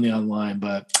the online,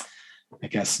 but I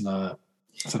guess not.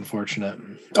 It's unfortunate.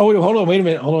 Oh, hold on, wait a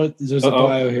minute. Hold on. There's a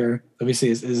bio here. Let me see.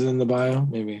 Is it in the bio?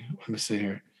 Maybe. Let me see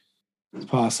here. It's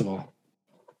possible.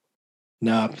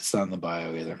 Nope, it's not in the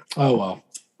bio either. Oh well,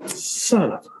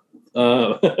 son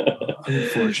of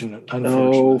unfortunate.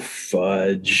 Oh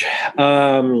fudge.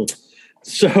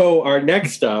 So our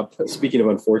next up, speaking of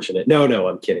unfortunate, no,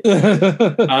 I'm kidding.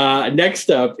 Next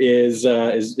up is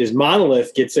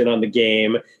Monolith gets in on the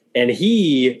game, and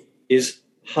he is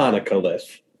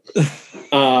Hanukkah-lith.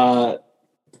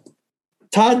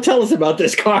 Todd, tell us about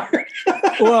this card.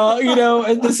 Well,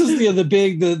 and this is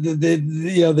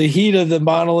the heat of the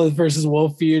Monolith versus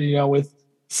Wolf feud. With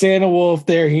Santa Wolf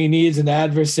there, he needs an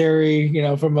adversary.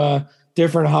 From a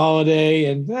different holiday,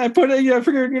 and I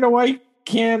figured, why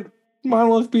can't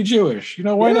Monolith be Jewish?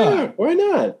 Why not? Why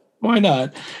not? Why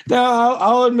not? Now,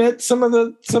 I'll admit some of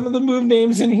the move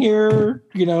names in here.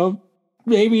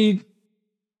 Maybe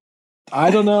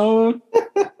I don't know.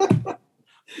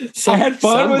 I had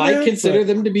fun. Some with might it, consider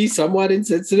them to be somewhat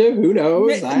insensitive. Who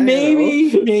knows?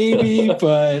 Maybe,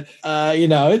 but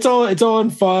it's all in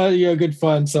fun. Good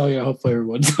fun. So hopefully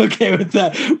everyone's okay with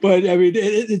that. But I mean,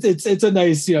 it's a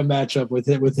nice matchup with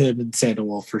him and Santa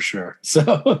Wolf for sure.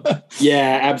 So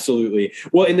yeah, absolutely.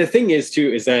 Well, and the thing is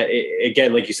that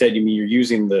again, like you said, you're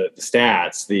using the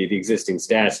stats, the existing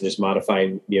stats, and just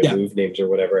modifying move names or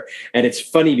whatever. And it's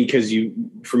funny because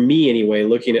for me anyway,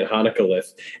 looking at Hanukkah,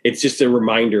 it's just a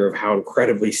reminder of how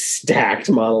incredibly stacked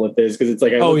Monolith is, because it's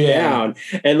like I look down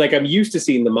and like I'm used to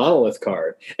seeing the Monolith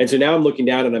card, and so now I'm looking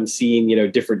down and I'm seeing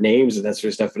different names and that sort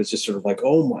of stuff, and it's just sort of like,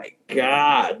 oh my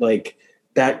god, like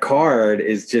that card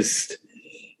is just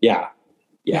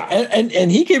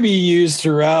and he can be used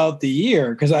throughout the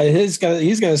year because he's got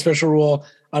a special rule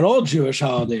on all Jewish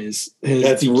holidays.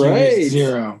 That's right,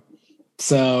 0.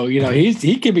 So,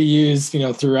 he can be used,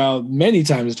 throughout many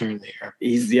times during the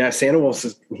year. Santa Wolf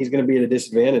says he's going to be at a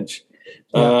disadvantage.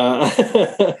 Yeah.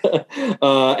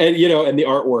 And the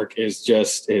artwork is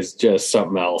just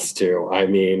something else too. I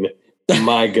mean,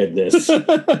 my goodness,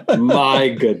 my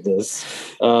goodness.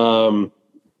 I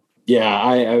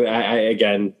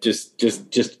again,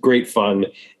 just great fun.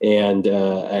 And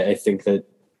I think that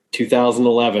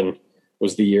 2011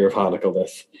 was the year of Hanukkah.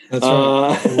 That's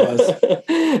right.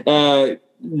 It was.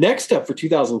 Next up for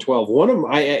 2012, one of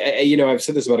I've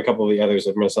said this about a couple of the others.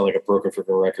 I'm going to sound like a broken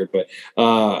freaking record, but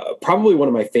probably one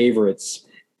of my favorites.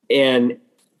 And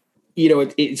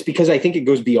it's because I think it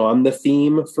goes beyond the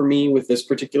theme for me with this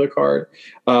particular card.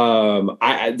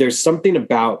 There's something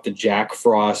about the Jack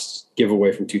Frost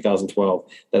giveaway from 2012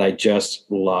 that I just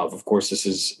love. Of course, this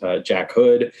is Jack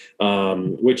Hood,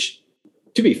 which,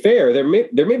 to be fair, there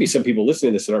may be some people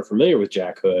listening to this that aren't familiar with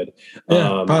Jack Hood.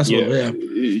 Possible.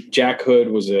 Jack Hood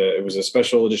was a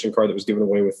special edition card that was given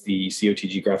away with the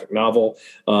COTG graphic novel,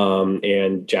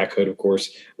 and Jack Hood, of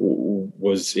course,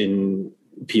 was in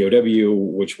POW,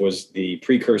 which was the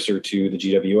precursor to the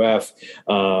GWF,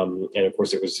 and of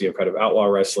course it was kind of outlaw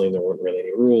wrestling. There weren't really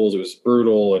any rules. It was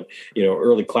brutal, and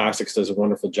Early Classics does a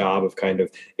wonderful job of kind of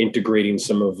integrating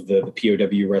some of the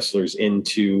POW wrestlers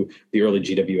into the early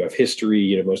GWF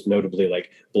history. Most notably like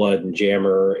Blood and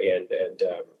Jammer and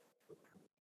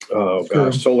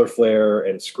Solar Flare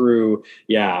and Screw.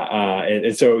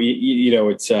 And so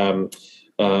it's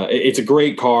a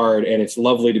great card, and it's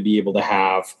lovely to be able to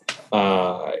have,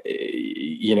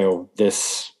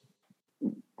 this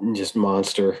just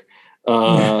monster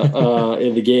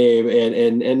in the game.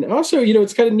 And also,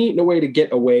 it's kind of neat in a way to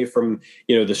get away from,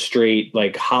 the straight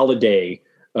like holiday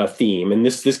theme. And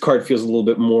this card feels a little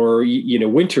bit more,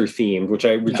 winter themed, which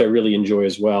I really enjoy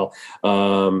as well,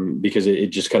 because it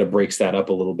just kind of breaks that up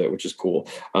a little bit, which is cool.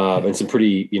 And some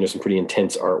pretty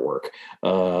intense artwork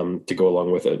to go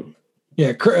along with it.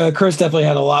 Yeah, Chris definitely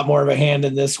had a lot more of a hand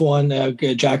in this one.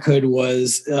 Jack Hood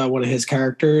was one of his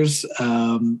characters,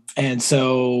 and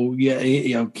so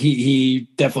he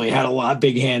definitely had a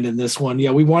big hand in this one.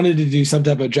 Yeah, we wanted to do some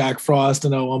type of Jack Frost,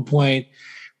 and at one point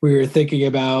we were thinking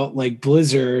about like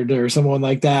Blizzard or someone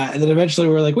like that, and then eventually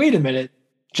we were like, wait a minute,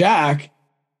 Jack.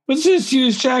 Let's just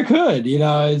use Jack Hood.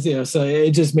 So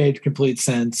it just made complete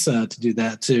sense to do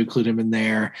that, to include him in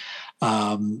there.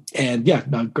 Great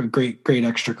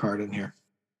extra card in here.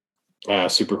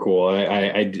 Super cool.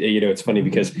 It's funny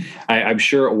because I'm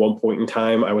sure at one point in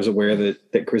time I was aware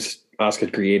that Chris Osk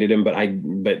had created him, but I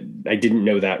didn't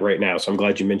know that right now. So I'm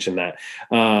glad you mentioned that.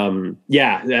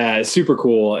 Super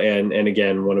cool. And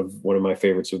again, one of my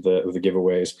favorites of the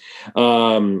giveaways.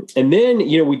 And then,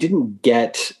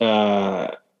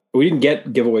 we didn't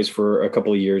get giveaways for a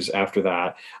couple of years after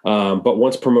that. But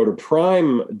once Promoter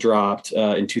Prime dropped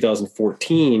in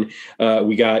 2014,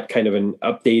 we got kind of an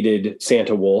updated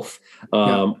Santa Wolf,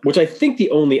 which I think the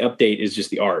only update is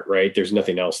just the art, right? There's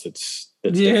nothing else that's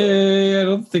different. I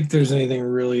don't think there's anything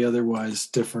really otherwise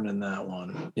different in that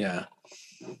one. Yeah.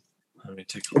 Let me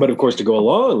take a look. But of course, to go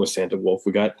along with Santa Wolf,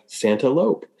 we got Santa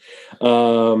Lope.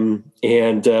 Lope,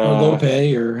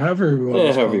 or however you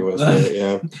want to say it,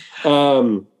 yeah.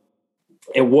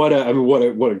 And what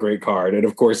a great card. And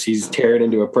of course he's tearing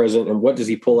into a present. And what does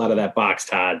he pull out of that box,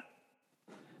 Todd?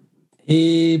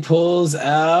 He pulls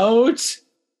out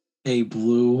a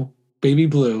baby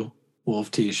blue Wolf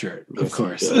T-shirt, of Yes,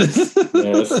 course.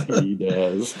 Yes, he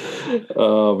does.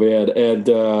 Oh man, and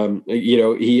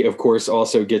he of course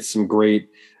also gets some great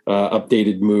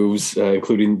updated moves,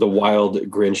 including the Wild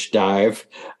Grinch dive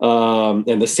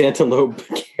and the Santaloupe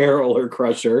Caroler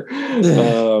Crusher.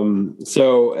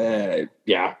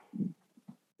 Yeah.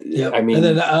 Yep. I mean, and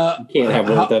then you can't have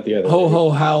one without the other. Ho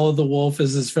Ho Howl the Wolf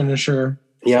is his finisher.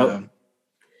 Yeah. So,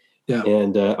 yeah.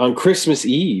 And on Christmas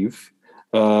Eve,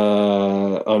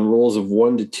 on rolls of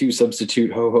 1 to 2,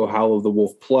 substitute Ho Ho Howl of the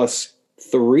Wolf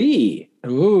 +3.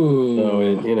 Ooh. So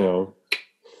it,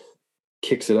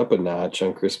 kicks it up a notch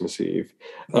on Christmas Eve.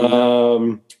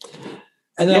 And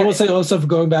then I will say also, for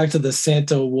going back to the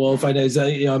Santa Wolf, I know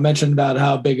I mentioned about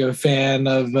how big a fan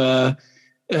of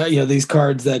these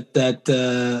cards that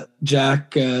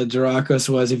Jack Durakos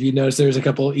was. If you notice, there's a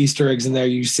couple Easter eggs in there.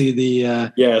 You see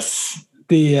the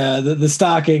the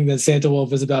stocking that Santa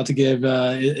Wolf is about to give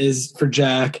is for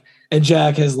Jack, and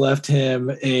Jack has left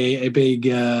him a big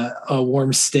a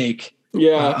warm steak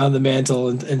on the mantle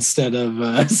instead of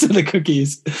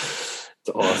cookies. It's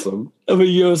awesome. I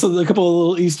mean, so a couple of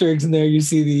little Easter eggs in there. You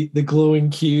see the glowing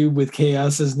cube with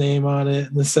Chaos's name on it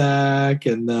in the sack,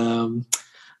 and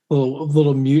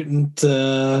little mutant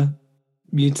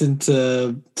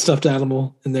stuffed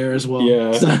animal in there as well.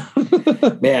 Yeah,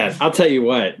 man, I'll tell you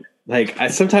what. Like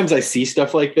sometimes I see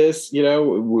stuff like this,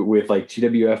 with like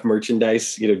GWF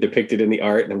merchandise, depicted in the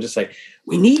art, and I'm just like,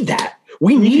 we need that.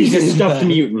 We need a stuffed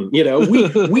mutant.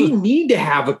 We need to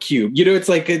have a cube. It's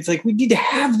like we need to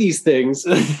have these things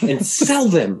and sell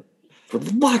them for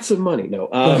lots of money. No,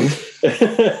 but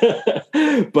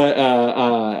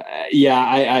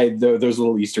those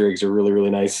little Easter eggs are really, really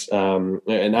nice.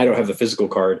 And I don't have the physical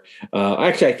card.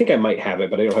 Actually, I think I might have it,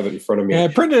 but I don't have it in front of me. Yeah, I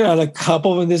printed out a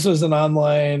couple, and this was an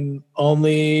online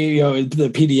only. The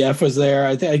PDF was there.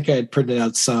 I think I had printed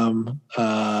out some.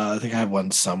 I think I have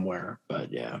one somewhere,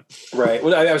 but yeah. Right.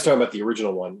 Well, I was talking about the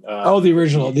original one. The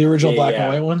original black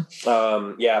and white one.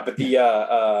 But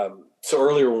so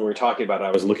earlier when we were talking about it,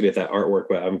 I was looking at that artwork,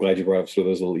 but I'm glad you brought up some of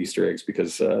those little Easter eggs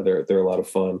because they're a lot of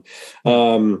fun.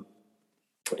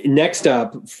 Next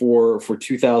up for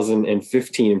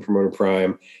 2015 in Promoter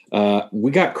Prime,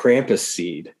 we got Krampus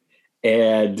Seed,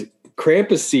 and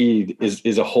Krampus Seed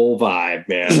is a whole vibe,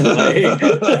 man.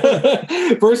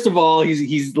 First of all,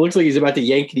 he looks like he's about to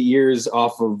yank the ears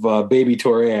off of Baby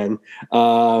Toran.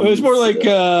 It was more like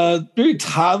maybe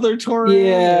toddler Toran.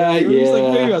 Yeah, he was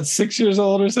like maybe about 6 years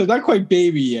old or so, not quite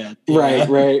baby yet. Right.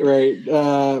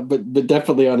 But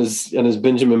definitely on his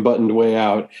Benjamin Buttoned way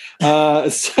out.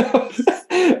 But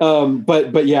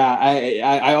yeah,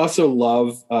 I also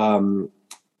love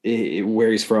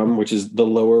where he's from, which is the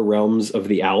lower realms of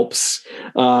the Alps.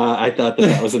 I thought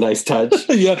that was a nice touch.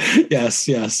 Yeah. Yes.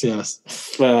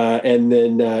 And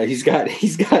then he's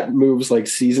got moves like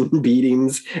Season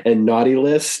Beatings and Naughty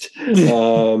List.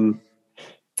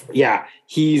 Yeah,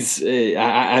 he's.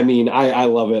 I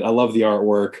love it. I love the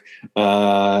artwork.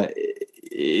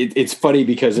 It's funny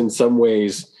because in some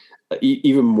ways,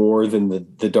 even more than the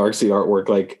Darkseid artwork,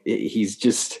 like he's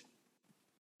just.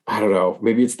 I don't know.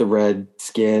 Maybe it's the red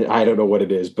skin. I don't know what it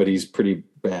is, but he's pretty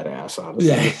badass, honestly.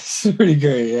 Yeah, it's pretty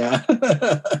great. Yeah.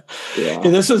 Yeah.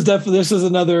 This was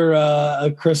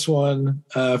another Chris one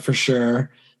for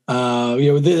sure. At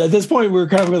this point, we were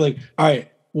kind of like, all right,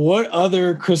 what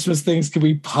other Christmas things could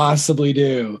we possibly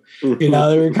do? They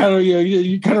were kind of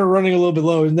you're kind of running a little bit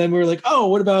low, and then we were like, oh,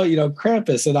 what about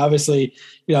Krampus? And obviously,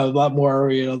 a lot more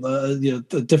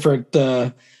the different.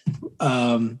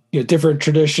 Different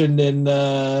tradition in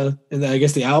I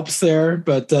guess the Alps there,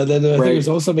 but then I think it was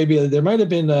also maybe there might have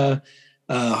been a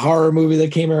horror movie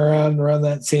that came around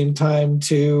that same time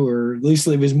too, or at least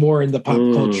it was more in the pop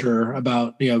culture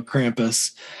about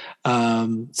Krampus.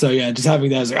 So yeah, just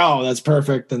having that as like, oh, that's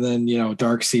perfect, and then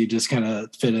Darkseid just kind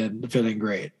of fit in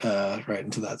great right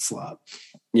into that slot.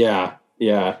 Yeah.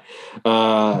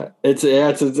 It's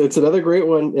another great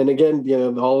one, and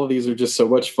again, all of these are just so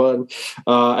much fun.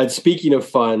 And speaking of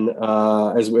fun,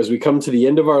 as we come to the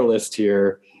end of our list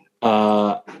here,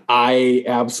 I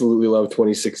absolutely love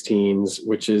 2016's,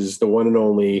 which is the one and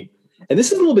only. And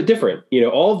this is a little bit different.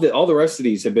 All the rest of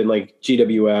these have been like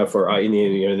GWF or in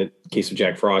the case of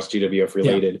Jack Frost, GWF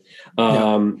related.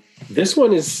 This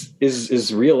one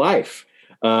is real life,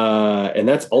 and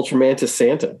that's Ultramantis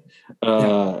Santa.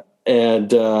 And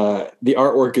the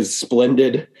artwork is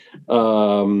splendid.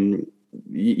 The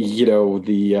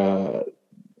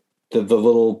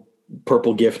little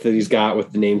purple gift that he's got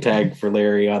with the name tag for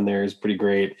Larry on there is pretty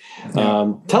great.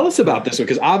 Tell us about this one,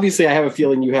 because obviously I have a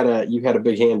feeling you had a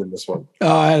big hand in this one.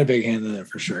 Oh, I had a big hand in it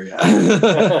for sure.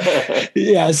 Yeah.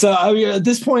 Yeah. So I mean, at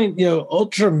this point,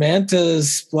 Ultra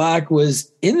Mantis Black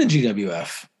was in the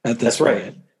GWF at this point.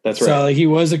 Right. That's right. So he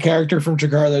was a character from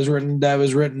Chikara that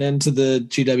was written into the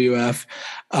GWF.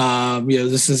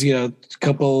 This is a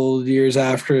couple years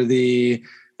after we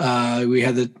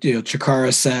had the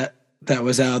Chikara set that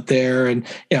was out there, and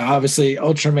obviously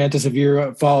Ultra Mantis, if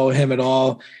you follow him at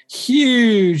all,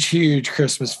 huge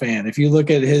Christmas fan. If you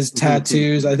look at his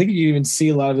tattoos, I think you even see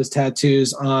a lot of his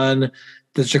tattoos on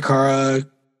the Chikara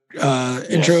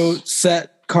intro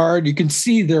set card. You can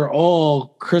see they're all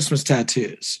Christmas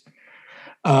tattoos.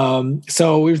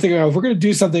 So we were thinking, if we're going to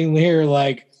do something here,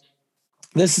 like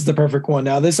this is the perfect one.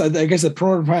 Now this, I guess the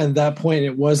promoter probably at that point,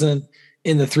 it wasn't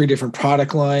in the 3 different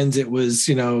product lines. It was,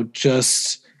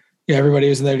 just, everybody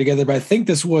was in there together, but I think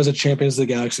this was a Champions of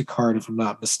the Galaxy card, if I'm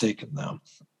not mistaken though.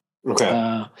 Okay.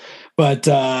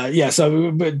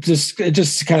 So it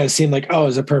just kind of seemed like,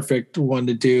 it's a perfect one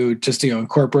to do, just,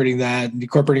 incorporating a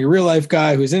real life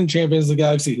guy who's in Champions of the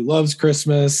Galaxy, who loves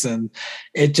Christmas, and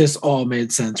it just all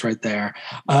made sense right there.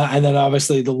 And then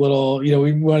obviously the little,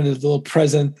 we wanted a little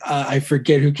present. I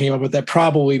forget who came up with that,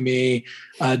 probably me,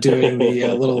 doing the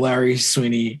little Larry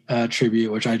Sweeney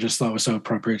tribute, which I just thought was so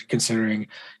appropriate considering,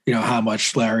 how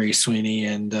much Larry Sweeney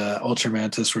and Ultra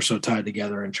Mantis were so tied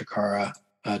together in Chikara.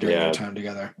 During their time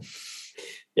together.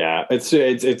 Yeah,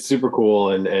 it's super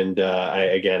cool, and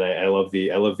I love the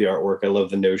artwork. I love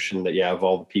the notion that of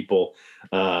all the people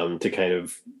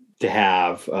to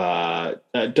have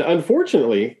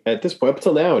unfortunately at this point, up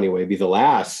until now anyway, be the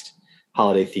last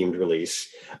holiday themed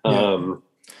release.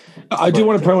 I do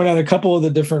want to point out a couple of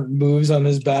the different moves on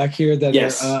his back here that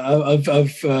are of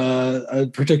a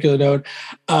particular note.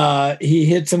 He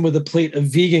hits him with a plate of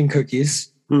vegan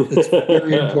cookies. That's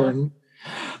very important.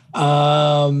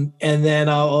 And then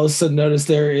I'll also notice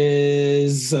there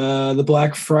is the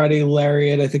Black Friday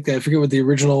Lariat. I forget what the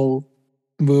original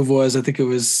move was. I think it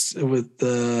was with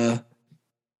the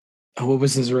what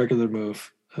was his regular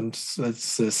move?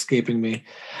 That's escaping me.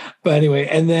 But anyway,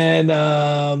 and then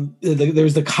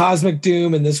there's the Cosmic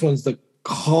Doom, and this one's the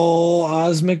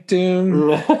Cosmic Doom.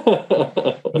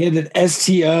 He had an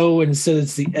STO, and instead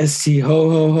it's the ST ho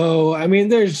ho ho. I mean,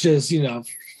 there's just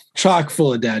chock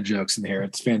full of dad jokes in here.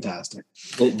 It's fantastic.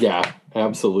 Yeah,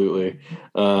 absolutely.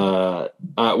 And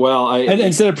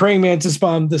instead of praying mantis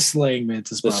bomb, the slaying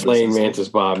mantis bomb. The slaying mantis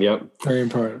bomb. Yep. Very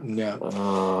important. Yeah.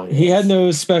 Yes. He had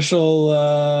no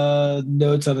special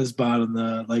notes on his bottom,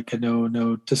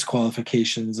 no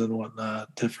disqualifications and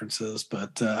whatnot differences,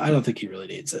 but I don't think he really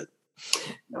needs it.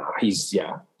 No, he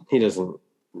doesn't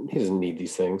need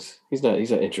these things. He's not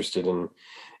interested in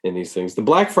these things. The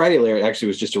Black Friday Lariat actually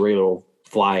was just a regular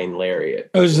flying lariat.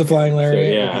 Oh, it's just a flying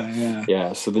lariat. So,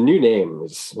 yeah. So the new name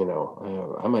is,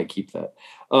 I might keep that.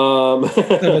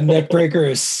 A neck breaker,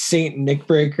 a Saint Nick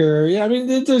breaker. Yeah, I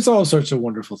mean, there's all sorts of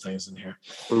wonderful things in here.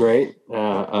 Right.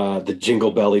 The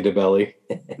jingle belly to belly.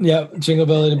 Yep, jingle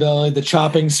belly to belly. The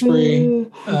chopping spree.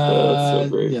 That's so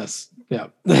great. Yes. Yeah.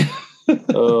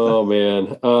 Oh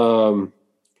man.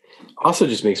 Also,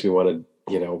 just makes me want to,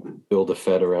 build a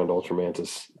Fed around Ultra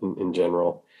Mantis in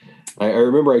general. I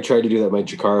remember I tried to do that at my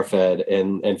Chikara Fed,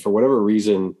 and for whatever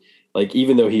reason,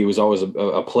 even though he was always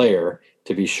a player,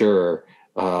 to be sure,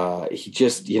 he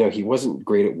just, he wasn't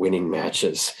great at winning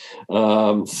matches.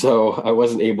 So I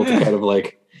wasn't able to kind of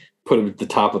put him at the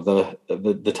top of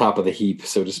the top of the heap,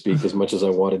 so to speak, as much as I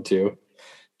wanted to.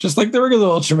 Just like the regular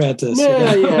Ultra Mantis.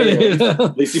 Yeah.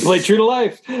 At least he played true to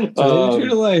life. True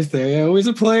to life there. Yeah, always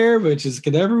a player, but just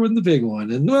could never win the big one.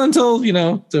 And until, it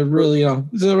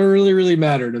really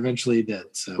mattered. Eventually he did.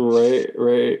 So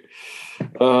Right.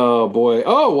 Oh boy.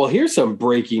 Oh, well, here's some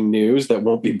breaking news that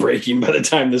won't be breaking by the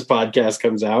time this podcast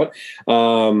comes out.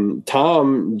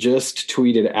 Tom just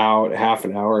tweeted out half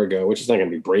an hour ago, which is not going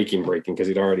to be breaking because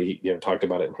he'd already talked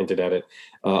about it and hinted at it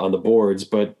on the boards,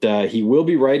 but he will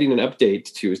be writing an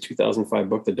update to his 2005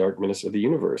 book, The Dark Menace of the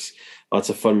Universe. Lots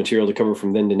of fun material to cover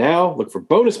from then to now. Look for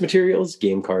bonus materials,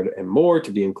 game card, and more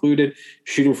to be included.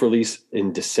 Shooting for release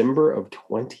in December of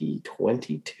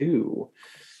 2022.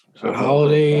 So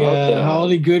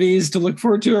holiday goodies to look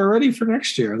forward to already for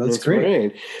next year. That's great.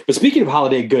 Right. But speaking of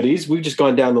holiday goodies, we've just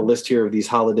gone down the list here of these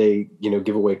holiday,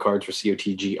 giveaway cards for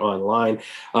COTG online.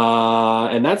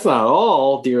 And that's not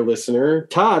all, dear listener.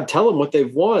 Todd, tell them what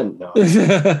they've won. No.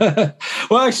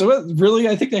 Well, actually, really,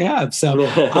 I think they have. So,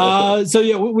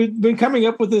 we've been coming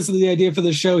up with the idea for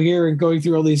the show here and going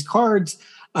through all these cards.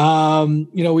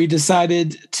 We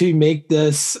decided to make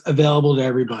this available to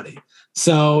everybody.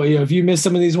 So, if you missed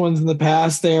some of these ones in the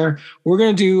past we're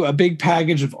going to do a big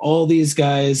package of all these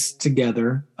guys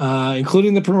together,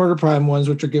 including the Promoter Prime ones,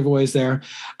 which are giveaways there,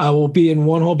 will be in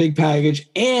one whole big package.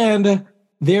 And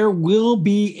there will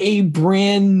be a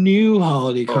brand new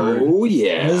holiday card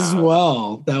as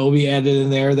well that will be added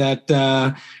in there that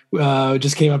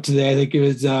just came up today. I think it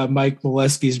was Mike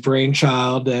Molesky's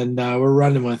brainchild, and we're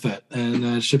running with it, and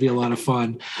it should be a lot of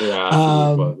fun.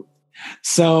 Yeah, fun.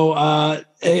 So,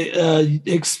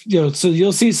 so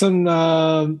you'll see some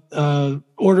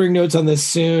ordering notes on this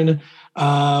soon.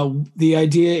 The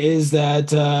idea is that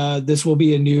this will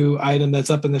be a new item that's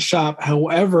up in the shop.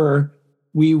 However,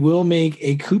 we will make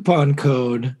a coupon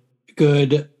code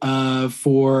good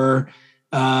for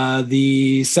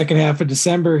the second half of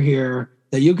December here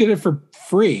that you'll get it for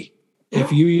free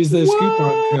if you use this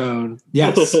coupon code.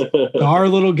 Yes, our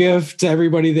little gift to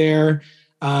everybody there.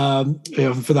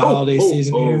 For the holiday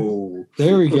season here.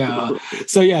 There we go.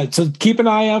 So keep an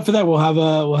eye out for that.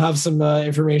 We'll have some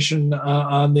information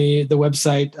on the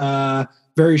website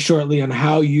very shortly on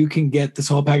how you can get this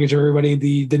whole package.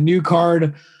 Everybody, the new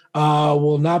card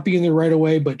will not be in there right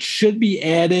away, but should be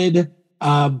added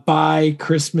by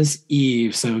Christmas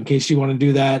Eve. So in case you want to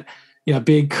do that,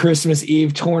 big Christmas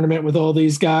Eve tournament with all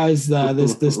these guys,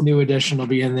 this new edition will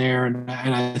be in there, and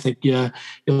I think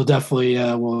you'll definitely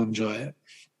will enjoy it.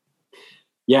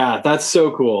 Yeah, that's so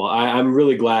cool. I'm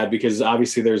really glad because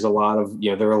obviously there's a lot of,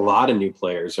 there are a lot of new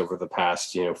players over the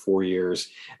past, 4 years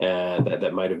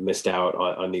that might have missed out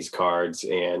on these cards.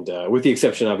 And with the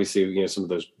exception, obviously, some of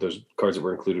those cards that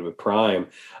were included with Prime.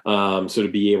 So to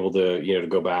be able to, to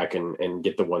go back and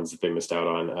get the ones that they missed out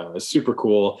on is super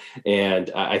cool.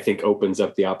 And I think opens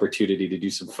up the opportunity to do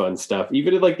some fun stuff,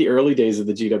 even in like the early days of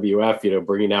the GWF,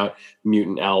 bringing out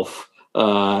Mutant Elf.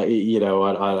 On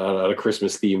a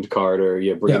Christmas themed card, or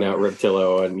bringing out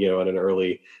Reptillo and on an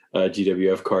early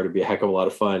GWF card would be a heck of a lot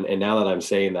of fun. And now that I'm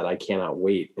saying that, I cannot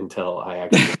wait until I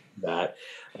actually do that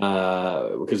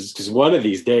because one of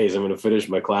these days I'm going to finish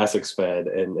my Classics Fed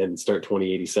and start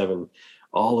 2087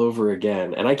 all over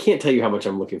again. And I can't tell you how much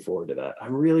I'm looking forward to that.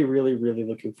 I'm really, really, really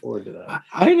looking forward to that.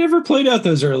 I never played out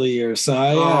those early years, so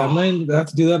I might have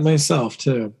to do that myself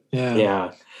too.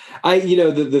 Yeah.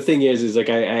 The thing is like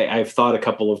I've thought a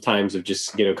couple of times of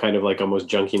just kind of like almost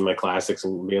junking my classics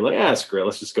and being like, screw it,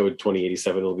 let's just go with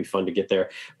 2087. It'll be fun to get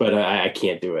there, but I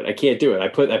can't do it. I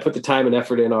put the time and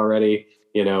effort in already.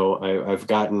 I've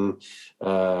gotten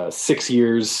 6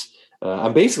 years.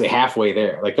 I'm basically halfway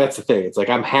there. Like that's the thing. It's like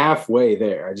I'm halfway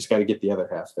there. I just got to get the other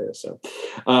half there. So,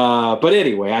 but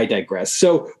anyway, I digress.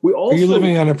 So we also. Are you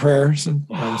living on a prayer?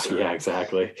 Yeah,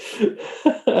 exactly.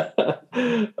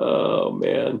 Oh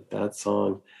man, that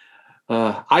song.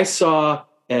 I saw.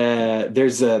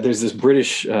 There's this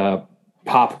British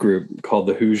pop group called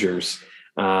the Hoosiers.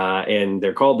 And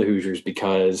they're called the Hoosiers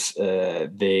because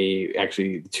they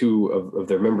actually, two of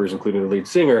their members, including the lead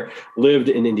singer, lived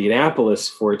in Indianapolis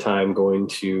for a time, going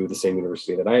to the same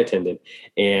university that I attended,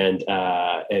 and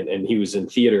he was in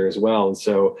theater as well. And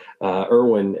so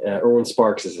Erwin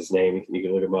Sparks is his name. You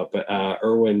can look him up. But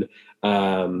Erwin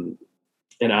and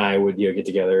I would get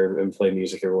together and play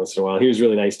music every once in a while. He was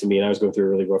really nice to me, and I was going through a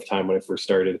really rough time when I first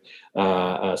started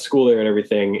school there and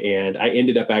everything. And I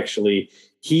ended up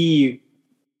he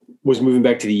was moving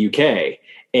back to the UK,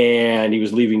 and he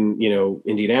was leaving,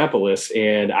 Indianapolis,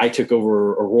 and I took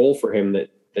over a role for him that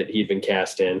he'd been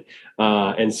cast in.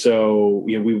 And so,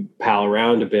 we pal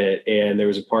around a bit, and there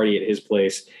was a party at his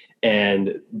place.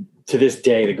 And to this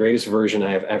day, the greatest version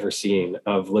I have ever seen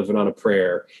of Living on a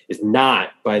Prayer is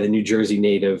not by the New Jersey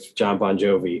native John Bon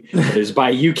Jovi. It is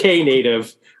by UK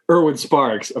native Erwin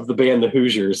Sparks of the band The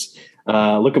Hoosiers.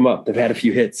 Look them up. They've had a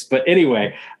few hits. But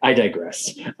anyway, I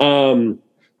digress.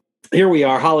 Here we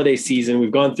are, holiday season.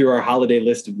 We've gone through our holiday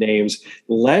list of names.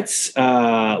 Let's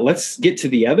get to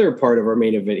the other part of our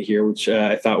main event here, which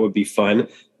I thought would be fun.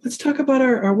 Let's talk about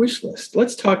our wish list.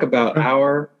 Let's talk about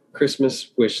our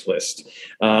Christmas wish list.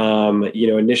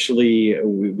 Initially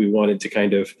we wanted to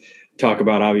kind of talk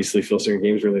about obviously Phil Singer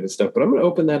Games related stuff, but I'm going to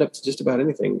open that up to just about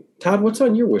anything. Todd, what's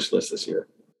on your wish list this year?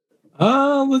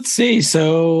 Let's see.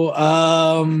 So,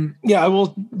 I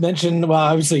will mention,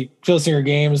 obviously Phil Singer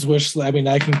Games wish. I mean,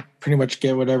 I can pretty much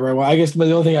get whatever I want. I guess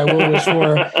the only thing I will wish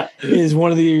for is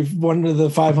one of the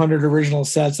 500 original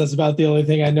sets. That's about the only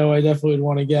thing I know I definitely would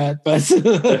want to get. But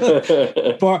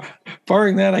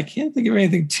barring that, I can't think of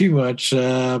anything too much.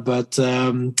 But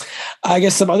I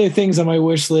guess some other things on my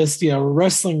wish list,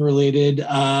 wrestling related.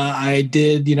 I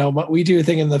did, we do a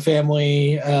thing in the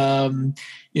family.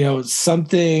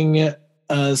 Something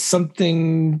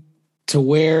to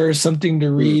wear, something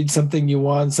to read, something you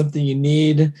want, something you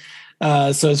need.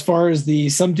 So as far as the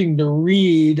something to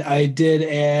read, I did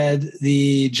add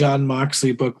the John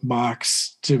Moxley book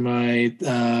Mox to my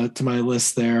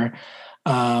list there.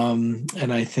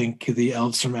 And I think the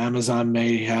elves from Amazon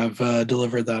may have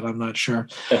delivered that. I'm not sure.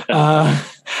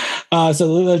 So I'm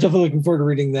definitely looking forward to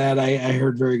reading that. I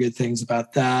heard very good things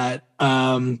about that.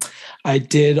 I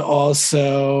did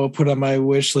also put on my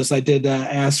wish list. I did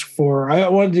ask for. I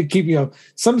wanted to keep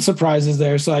some surprises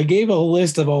there, so I gave a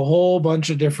list of a whole bunch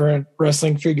of different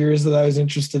wrestling figures that I was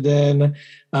interested in.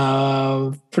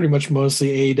 Pretty much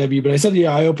mostly AEW, but I said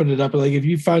I opened it up. Like if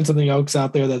you find something else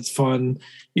out there that's fun,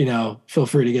 feel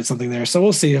free to get something there. So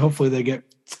we'll see. Hopefully they get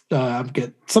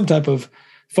some type of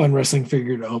fun wrestling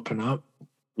figure to open up.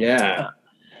 Yeah.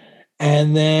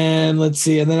 And then let's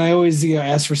see. And then I always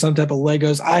ask for some type of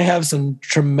Legos. I have some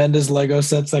tremendous Lego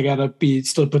sets I gotta be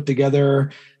still put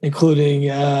together, including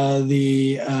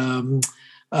the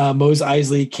Mos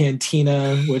Eisley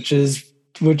Cantina, which is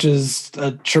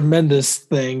a tremendous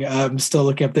thing. I'm still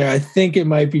looking up there. I think it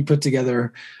might be put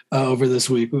together over this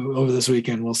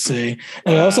weekend. We'll see.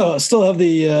 And I also still have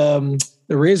the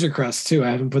Razor Crest too. I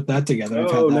haven't put that together.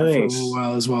 I've had that for a little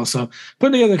while as well. So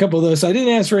putting together a couple of those. So I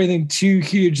didn't ask for anything too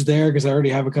huge there because I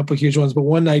already have a couple of huge ones. But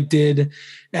one I did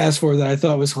ask for that I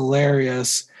thought was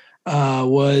hilarious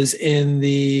was in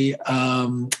the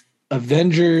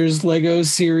Avengers Lego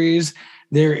series.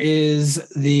 There is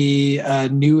the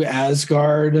new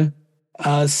Asgard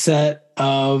set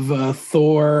of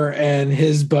Thor and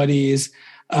his buddies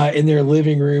in their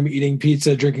living room eating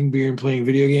pizza, drinking beer, and playing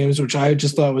video games, which I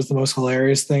just thought was the most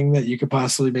hilarious thing that you could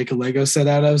possibly make a Lego set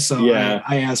out of. So yeah.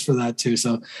 I asked for that too.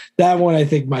 So that one I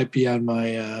think might be on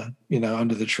my,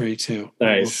 under the tree too.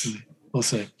 Nice. We'll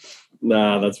see.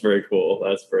 Nah, that's very cool.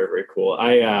 That's very, very cool.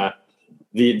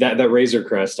 That Razor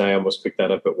Crest, I almost picked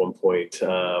that up at one point.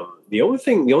 The only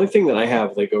thing that I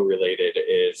have Lego related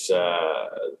is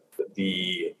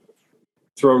the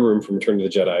throne room from Return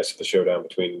of the Jedi. So the showdown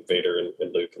between Vader and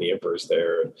Luke and the Emperor's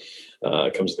there.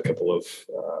 It comes with a couple of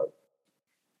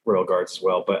Royal Guards as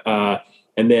well. But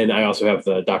and then I also have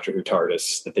the Doctor Who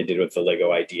TARDIS that they did with the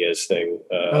Lego Ideas thing.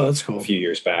 That's cool. A few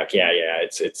years back. Yeah,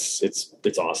 it's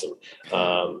awesome.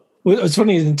 What's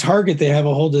funny is in Target they have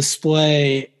a whole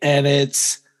display and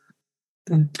it's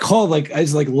called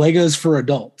it's like Legos for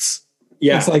adults.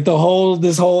 Yeah, it's like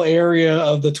this whole area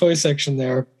of the toy section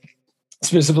there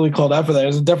specifically called out for that.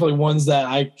 There's definitely ones that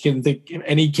I can think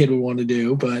any kid would want to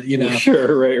do, but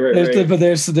sure, right. But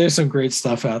there's some great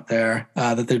stuff out there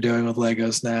that they're doing with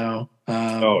Legos now.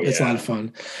 It's a lot of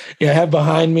fun. Yeah, I have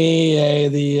behind me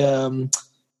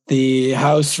the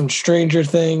house from Stranger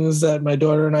Things that my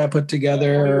daughter and I put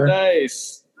together. Oh,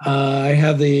 nice. I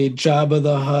have the Jabba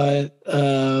the Hutt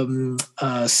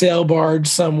sail barge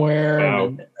somewhere.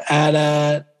 Wow.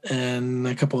 AT-AT and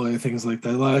a couple other things like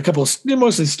that.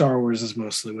 Mostly Star Wars is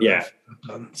mostly what I've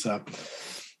done. So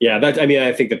yeah,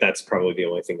 I think that's probably the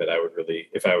only thing that I would really,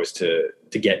 if I was to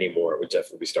get any more, it would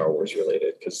definitely be Star Wars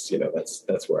related because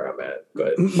that's where I'm at.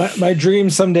 But my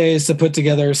dream someday is to put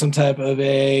together some type of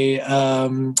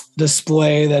a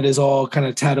display that is all kind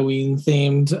of Tatooine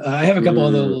themed. I have a couple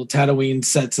other little Tatooine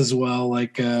sets as well,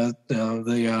 like the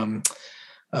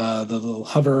little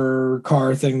hover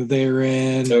car thing that they're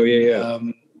in. Oh yeah.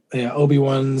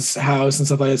 Obi-Wan's house and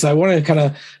stuff like that. So I want to kind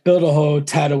of build a whole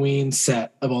Tatooine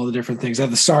set of all the different things. I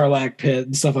have the Sarlacc pit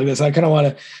and stuff like this. So I kind of want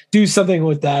to do something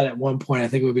with that at one point. I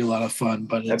think it would be a lot of fun,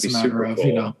 but it's a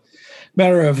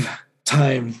matter of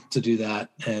time to do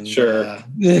that. And sure.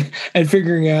 And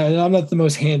figuring out, and I'm not the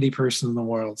most handy person in the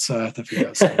world, so I have to figure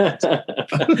out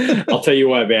something. I'll tell you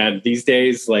what, man, these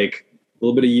days, like a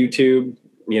little bit of YouTube,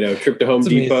 trip to Home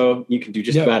Depot, you can do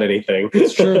just about anything.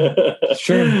 It's true.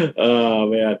 Sure. Oh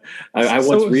man. I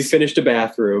once refinished a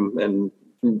bathroom and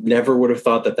never would have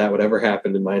thought that would ever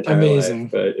happen in my entire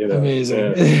life. But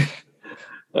amazing.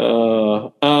 Yeah.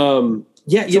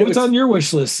 What's on your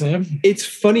wish list, Sam? It's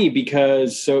funny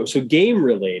because so game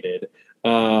related.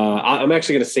 I'm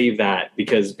actually going to save that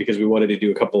because we wanted to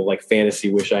do a couple like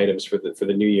fantasy wish items for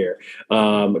the new year.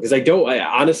 Because I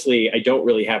honestly don't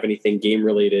really have anything game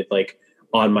related like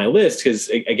on my list because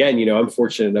again, I'm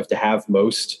fortunate enough to have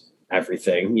most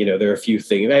everything. There are a few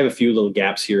things. I have a few little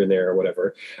gaps here and there or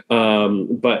whatever.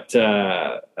 But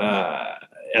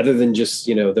other than just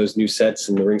those new sets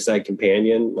and the Ringside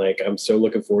Companion, like I'm so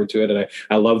looking forward to it, and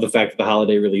I love the fact that the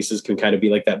holiday releases can kind of be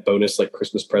like that bonus like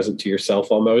Christmas present to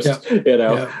yourself almost. That's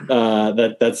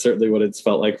certainly what it's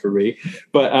felt like for me.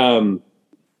 But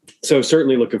so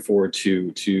certainly looking forward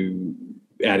to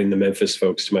adding the Memphis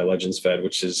folks to my Legends Fed,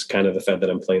 which is kind of the Fed that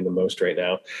I'm playing the most right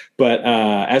now. But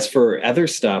as for other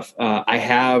stuff, I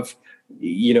have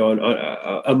on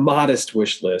a modest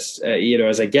wish list.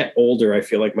 As I get older, I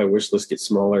feel like my wish list gets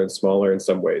smaller and smaller in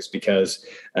some ways because,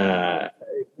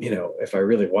 if I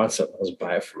really want something, I'll just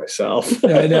buy it for myself.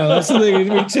 Yeah, I know, that's the thing.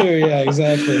 Me too. Yeah,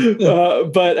 exactly.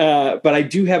 But I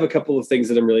do have a couple of things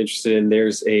that I'm really interested in.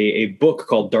 There's a book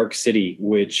called Dark City,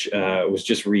 which was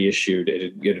just reissued.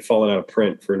 It had fallen out of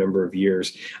print for a number of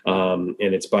years, and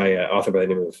it's by an author by the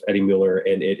name of Eddie Mueller,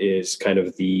 and it is kind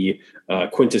of the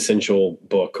quintessential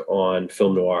book on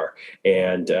film noir.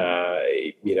 And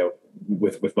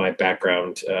with my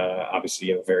background,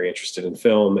 obviously, very interested in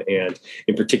film, and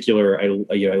in particular, I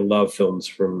love films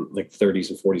from like 30s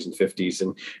and 40s and 50s,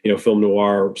 and film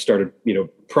noir started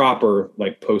proper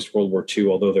like post World War II,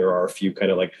 although there are a few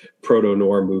kind of like proto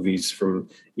noir movies from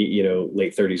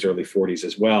late 30s, early 40s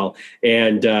as well.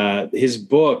 And his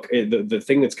book, the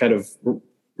thing that's kind of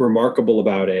remarkable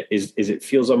about it is it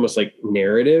feels almost like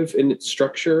narrative in its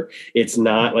structure. It's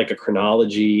not like a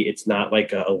chronology. It's not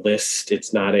like a list.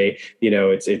 It's not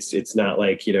it's not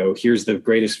like, here's the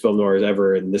greatest film noirs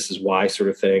ever and this is why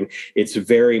sort of thing. It's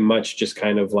very much just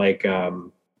kind of like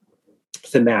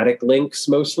thematic links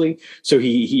mostly. So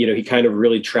he kind of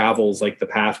really travels like the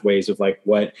pathways of like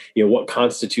what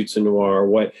constitutes a noir,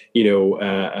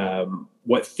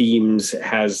 what themes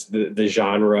has the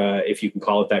genre, if you can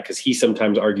call it that, because he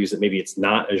sometimes argues that maybe it's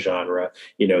not a genre,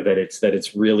 that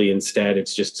it's really instead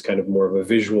it's just kind of more of a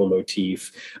visual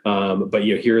motif. But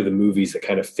here are the movies that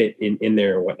kind of fit in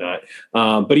there and whatnot.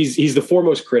 But he's the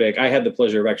foremost critic. I had the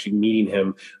pleasure of actually meeting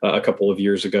him a couple of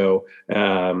years ago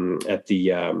at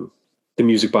the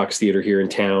Music Box Theater here in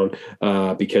town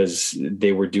because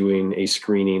they were doing a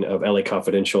screening of LA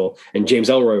Confidential, and James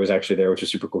Ellroy was actually there, which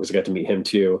was super cool because I got to meet him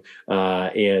too.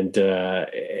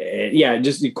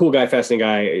 Just a cool guy, fascinating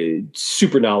guy,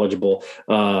 super knowledgeable.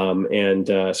 So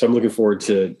I'm looking forward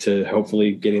to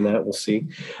hopefully getting that. We'll see.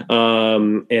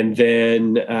 And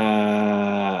then there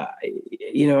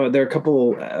are a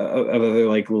couple of other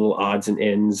like little odds and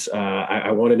ends. I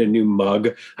wanted a new mug.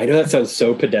 I know that sounds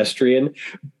so pedestrian,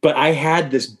 but I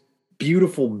had this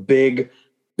beautiful, big,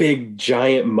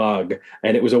 giant mug,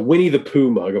 and it was a Winnie the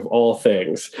Pooh mug of all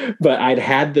things. But I'd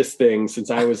had this thing since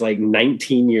I was like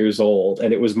 19 years old,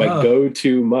 and it was my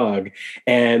go-to mug.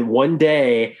 And one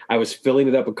day I was filling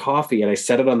it up with coffee, and I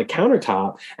set it on the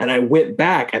countertop, and I went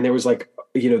back, and there was like,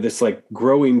 this like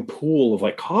growing pool of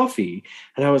like coffee.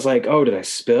 And I was like, oh, did I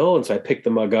spill? And so I picked the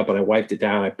mug up and I wiped it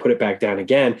down. I put it back down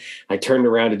again. I turned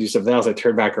around to do something else. I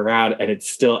turned back around and it's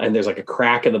still, and there's like a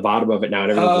crack in the bottom of it now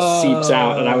and everything just seeps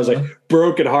out. And I was like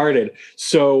brokenhearted.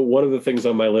 So one of the things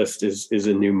on my list is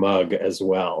a new mug as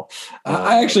well.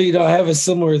 I actually, I have a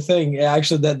similar thing.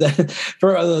 Actually, that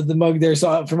for the mug there.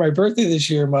 So for my birthday this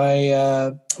year,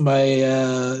 my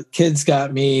kids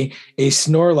got me a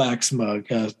Snorlax mug,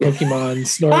 Pokemon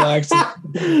Snorlax.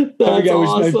 That's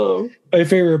awesome. My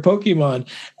favorite Pokemon.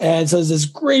 And so it's this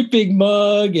great big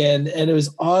mug and it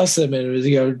was awesome. And it was,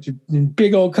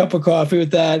 big old cup of coffee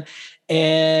with that.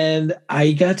 And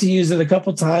I got to use it a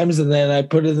couple times and then I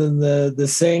put it in the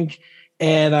sink.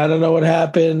 And I don't know what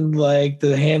happened. Like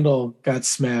the handle got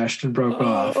smashed and broke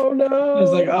off. Oh no! I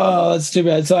was like, oh, that's too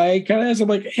bad. So I kind of asked him,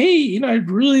 like, hey, I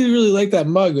really, really like that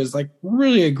mug. It was like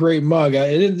really a great mug.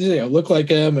 It didn't look like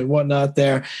him and whatnot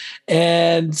there.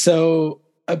 And so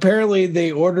apparently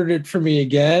they ordered it for me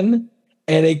again,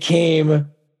 and it came,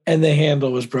 and the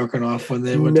handle was broken off when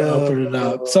they went to open it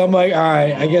up. So I'm like, all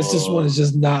right, I guess this one is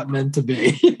just not meant to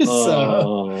be.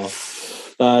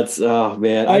 That's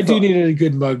man. I do need a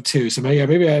good mug too. So maybe I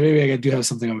do have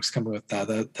something else coming with that.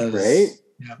 That is, right.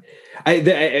 Yeah.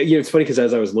 It's funny because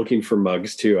as I was looking for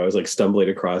mugs too, I was like stumbling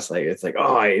across there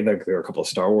were a couple of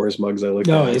Star Wars mugs I looked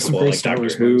at. It's some great Star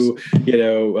Wars Who,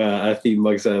 theme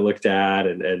mugs that I looked at,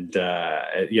 and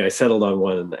I settled on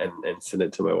one and sent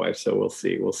it to my wife. So we'll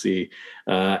see.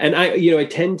 And I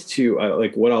tend to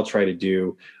like what I'll try to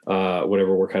do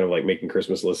whenever we're kind of like making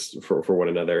Christmas lists for one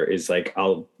another is like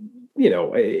it'll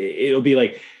be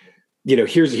like,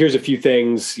 here's a few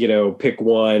things, pick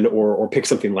one or pick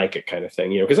something like it kind of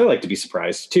thing, because I like to be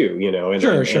surprised too,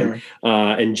 Sure.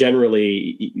 And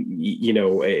generally,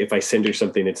 if I send her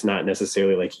something, it's not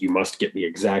necessarily like, you must get me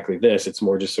exactly this. It's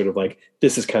more just sort of like,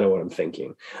 this is kind of what I'm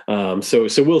thinking. So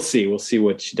we'll see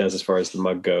what she does as far as the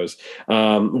mug goes.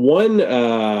 One,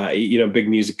 big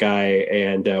music guy.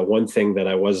 And one thing that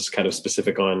I was kind of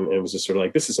specific on, and it was just sort of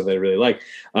like, this is something I really like,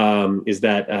 is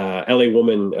that LA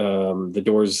Woman, The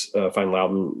Doors, final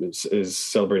album is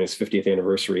celebrating its 50th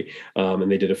anniversary, and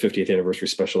they did a 50th anniversary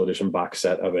special edition box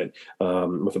set of it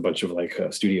with a bunch of like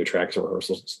studio tracks and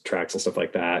rehearsal tracks and stuff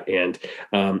like that. And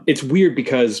it's weird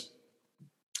because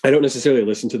I don't necessarily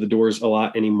listen to the Doors a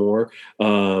lot anymore.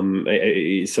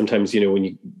 Sometimes, when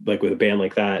you like with a band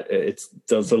like that, it's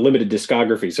a limited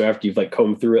discography. So after you've like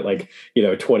combed through it, like,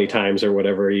 20 times or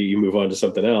whatever, you move on to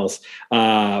something else.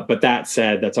 But that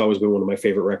said, that's always been one of my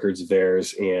favorite records of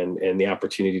theirs. And the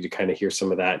opportunity to kind of hear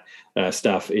some of that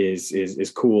stuff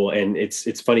is cool. And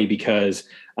it's funny because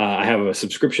I have a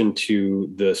subscription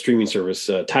to the streaming service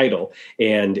Tidal,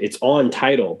 and it's on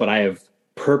Tidal, but I have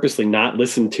purposely not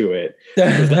listened to it.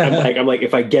 I'm like,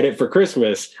 if I get it for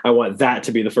Christmas, I want that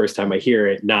to be the first time I hear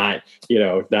it, not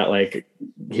like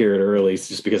hear it early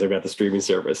just because I've got the streaming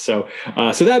service. So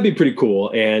that'd be pretty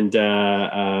cool. And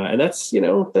that's,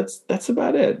 that's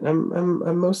about it.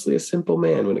 I'm mostly a simple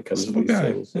man when it comes to these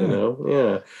things,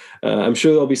 Yeah. I'm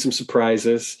sure there'll be some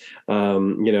surprises. Her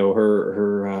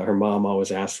mom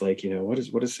always asks, like, what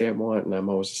does Sam want? And I'm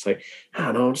always just like, I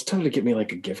don't know, just tell her to get me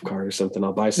like a gift card or something.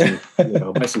 I'll buy some,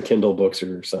 buy some Kindle books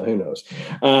or something. Who knows?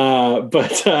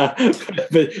 But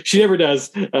she never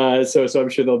does. So I'm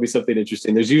sure there'll be something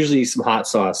interesting. There's usually some hot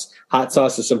sauce. Hot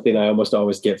sauce is something I almost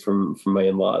always get from my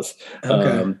in-laws.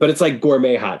 Okay. But it's like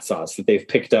gourmet hot sauce that they've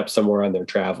picked up somewhere on their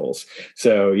travels.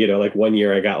 So, like one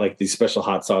year I got like these special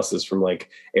hot sauces from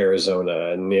like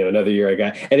Arizona, and another year I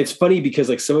got, and it's funny because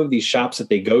like some of these shops that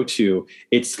they go to,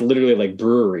 it's literally like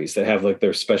breweries that have like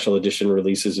their special edition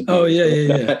releases of beers.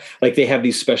 Yeah. Like they have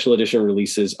these special edition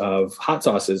releases of hot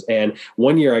sauces. And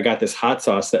one year I got this hot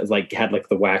sauce that like had like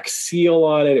the wax seal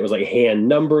on it. It was like hand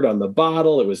numbered on the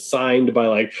bottle. It was signed by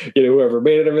like, whoever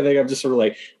made it, everything. I'm just sort of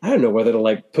like, I don't know whether to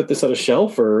like put this on a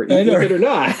shelf or eat with it or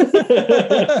not.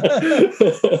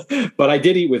 But I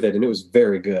did eat with it and it was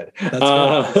very good.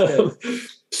 That's good.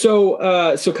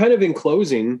 So kind of in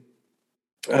closing,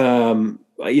 I'm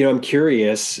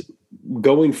curious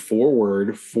going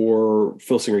forward for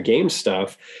Filsinger Games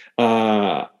stuff.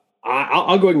 I'll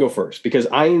go ahead and go first because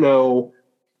I know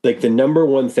like the number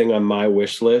one thing on my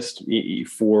wish list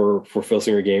for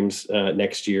Filsinger Games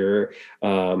next year,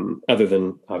 other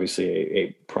than obviously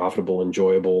a profitable,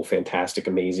 enjoyable, fantastic,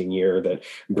 amazing year that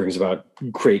brings about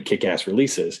great kick-ass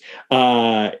releases.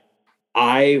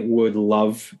 I would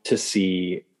love to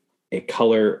see a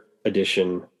color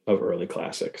edition of early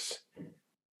classics.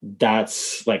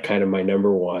 That's like kind of my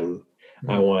number one.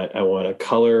 Mm-hmm. I want a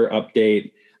color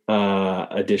update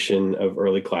edition of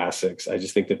early classics. I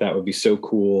just think that would be so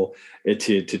cool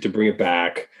to bring it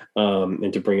back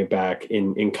and to bring it back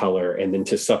in color, and then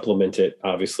to supplement it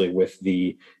obviously with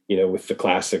the with the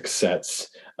classic sets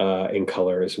in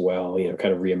color as well,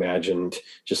 kind of reimagined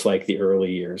just like the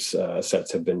early years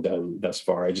sets have been done thus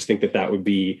far. I just think that would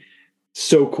be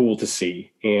so cool to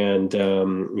see. And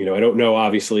I don't know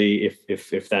obviously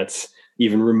if that's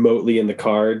even remotely in the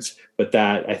cards, but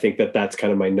I think that's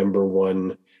kind of my number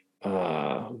one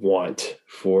want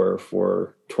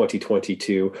for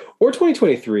 2022 or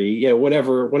 2023,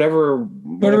 whatever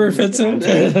fits in.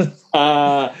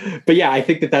 But yeah, I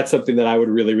think that's something that I would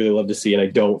really, really love to see, and I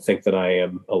don't think that I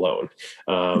am alone.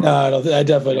 No, I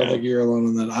definitely don't think you're alone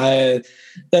in that.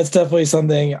 That's definitely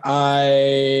something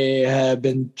I have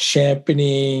been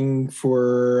championing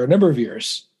for a number of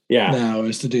years. Yeah, now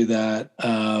is to do that,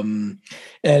 and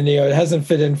it hasn't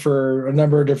fit in for a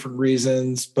number of different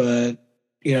reasons, but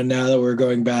now that we're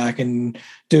going back and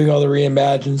doing all the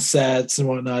reimagined sets and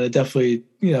whatnot, it definitely,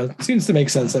 seems to make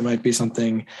sense. That might be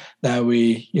something that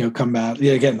we, come back.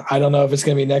 Yeah, again, I don't know if it's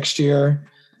going to be next year,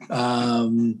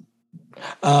 but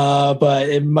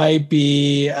it might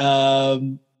be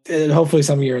hopefully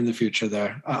some year in the future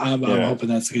there. I'm hoping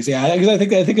that's the case. Yeah, because I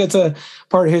think that's a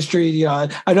part of history. I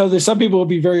know there's some people will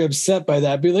be very upset by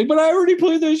that, be like, but I already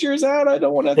played those years out. I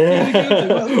don't want to.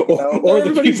 Or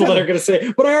the people that are going to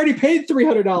say, but I already paid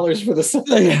 $300 for this.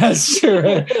 Yeah, sure.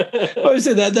 I would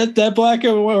say that black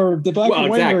or the black and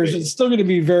white version is still going to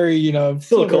be very,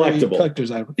 still a collectible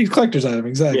collector's item. Collector's item,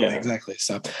 exactly.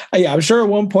 So I'm sure at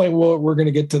one point we're going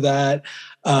to get to that.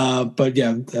 But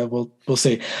yeah, we'll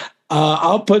see.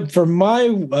 I'll put for my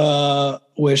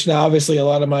wish. Now, obviously, a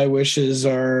lot of my wishes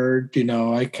are,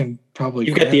 I can probably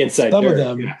you get the inside some of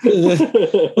them,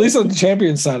 at least on the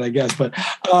champion side, I guess. But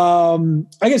I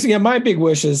guess my big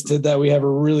wish is that we have a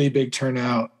really big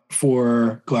turnout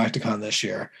for Galacticon this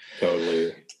year.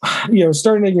 Totally.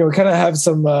 Starting to kind of have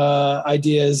some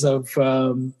ideas of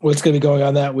what's going to be going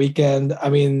on that weekend. I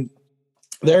mean,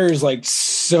 there's like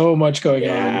so much going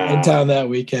on in town that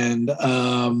weekend.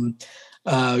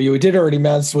 We did already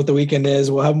announce what the weekend is.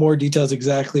 We'll have more details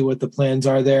exactly what the plans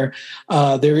are there.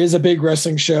 There is a big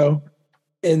wrestling show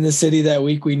in the city that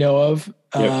week we know of.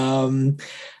 Yep.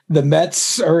 The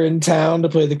Mets are in town to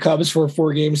play the Cubs for a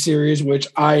 4-game series, which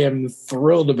I am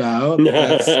thrilled about.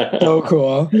 That's so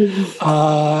cool.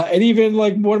 And even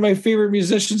like one of my favorite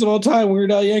musicians of all time,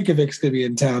 Weird Al Yankovic's going to be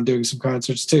in town doing some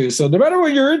concerts too. So no matter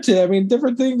what you're into, I mean,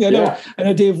 different things. I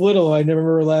know Dave Little. I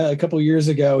remember a couple of years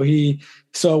ago, he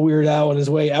saw Weird Al on his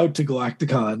way out to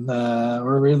Galacticon,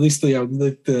 or at least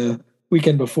the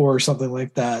weekend before or something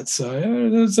like that. So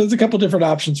there's a couple different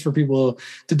options for people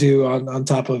to do on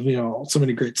top of, so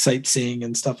many great sightseeing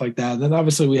and stuff like that. And then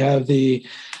obviously we have the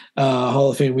Hall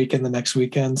of Fame weekend the next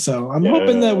weekend. So I'm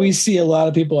hoping that we see a lot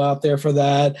of people out there for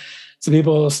that. So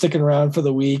people sticking around for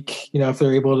the week, if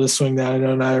they're able to swing that. I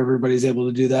know not everybody's able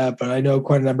to do that, but I know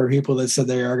quite a number of people that said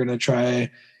they are going to try,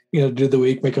 do the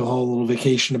week, make a whole little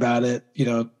vacation about it,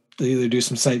 to either do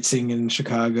some sightseeing in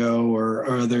Chicago or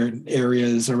other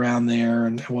areas around there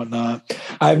and whatnot.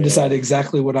 I haven't decided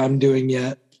exactly what I'm doing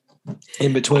yet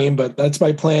in between, but that's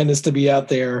my plan, is to be out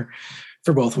there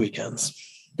for both weekends.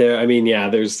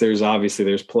 There's obviously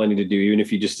there's plenty to do, even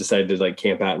if you just decide to like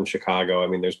camp out in Chicago. I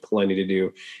mean, there's plenty to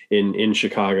do in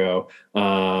Chicago.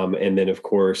 And then of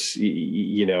course,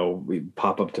 we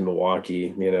pop up to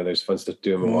Milwaukee, there's fun stuff to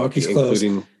do in Milwaukee,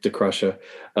 including DeCrusha,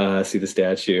 see the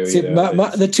statue. See,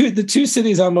 the two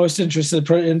cities I'm most interested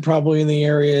in probably in the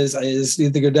area is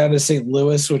either go down to St.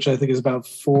 Louis, which I think is about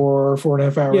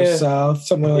 4.5 hours south,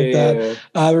 something like that.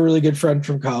 I have a really good friend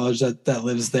from college that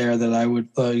lives there that I would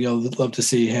love to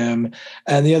see him.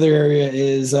 And the other area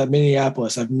is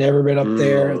Minneapolis. I've never been up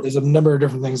there. There's a number of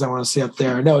different things I want to see up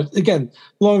there. I know, again,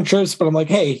 long trips, but I'm like,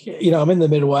 hey, I'm in the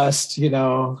Midwest, take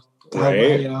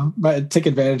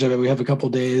advantage of it. We have a couple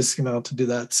of days, to do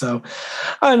that. So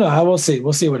I don't know.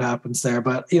 We'll see what happens there.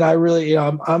 But, I really,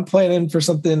 I'm planning for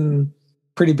something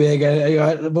pretty big.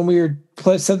 When we were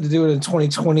set to do it in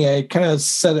 2020, I kind of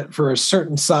set it for a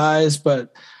certain size,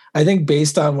 but I think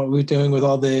based on what we're doing with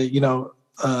all the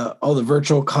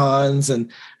virtual cons,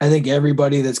 and I think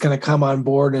everybody that's going to come on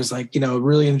board is like,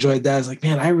 really enjoyed that. It's like,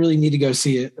 man, I really need to go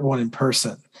see one in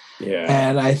person. Yeah.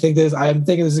 And I'm thinking this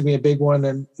is gonna be a big one,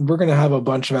 and we're going to have a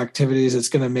bunch of activities that's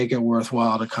going to make it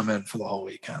worthwhile to come in for the whole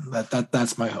weekend.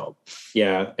 That's my hope.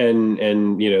 Yeah. And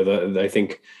I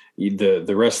think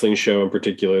the wrestling show in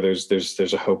particular,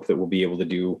 there's a hope that we'll be able to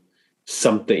do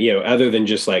something, other than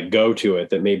just like go to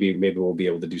it, that maybe we'll be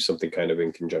able to do something kind of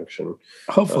in conjunction.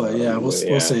 Hopefully. We'll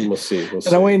see. We'll see. And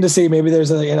I'm waiting to see, maybe there's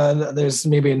there's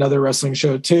maybe another wrestling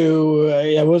show too.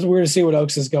 We're going to see what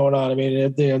else is going on. I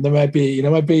mean, there might be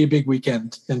a big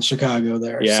weekend in Chicago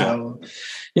there. Yeah. So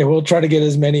we'll try to get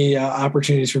as many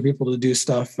opportunities for people to do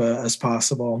stuff as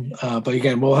possible. But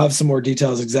again, we'll have some more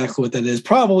details exactly what that is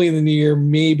probably in the new year,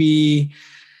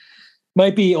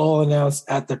 might be all announced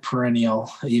at the Perennial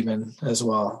even as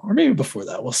well, or maybe before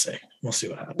that. We'll see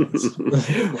what happens.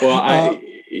 Well,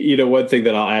 one thing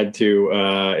that I'll add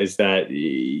to is that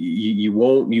you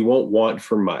won't want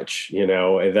for much.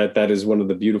 That is one of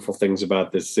the beautiful things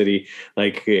about this city.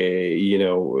 Like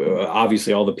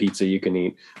obviously all the pizza you can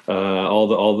eat,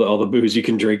 all the booze you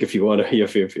can drink if you want to,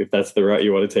 if that's the route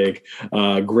you want to take.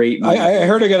 Great. I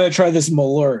heard I got to try this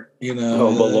Malort.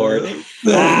 Oh, Malort.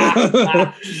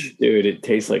 Dude, it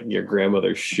tastes like your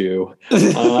grandmother's shoe.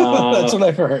 That's what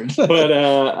I've heard. But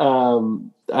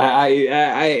I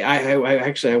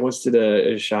once did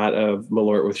a shot of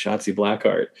Malort with Shotzi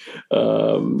Blackheart.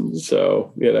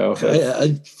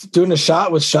 Doing a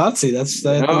shot with Shotzi, that's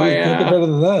better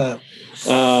than that.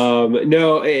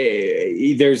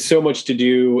 There's so much to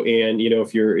do, and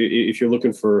if you're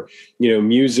looking for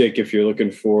music, if you're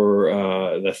looking for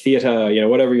the theater,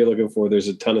 whatever you're looking for, there's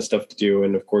a ton of stuff to do.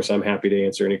 And of course, I'm happy to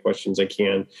answer any questions I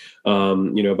can,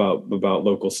 about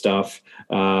local stuff,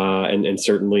 and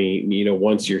certainly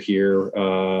once you're here,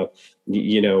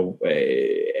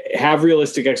 have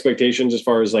realistic expectations as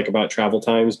far as like about travel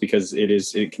times, because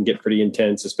it can get pretty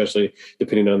intense, especially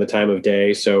depending on the time of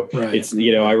day. So It's,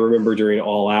 I remember during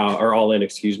All In,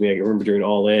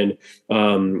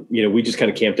 we just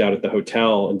kind of camped out at the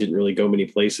hotel and didn't really go many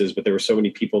places, but there were so many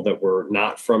people that were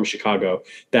not from Chicago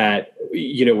that,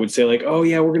 would say like, oh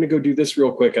yeah, we're going to go do this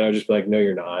real quick. And I would just be like, no,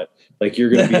 you're not. Like, you're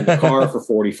going to be in the car for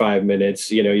 45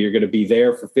 minutes, you're going to be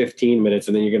there for 15 minutes,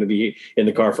 and then you're going to be in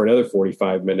the car for another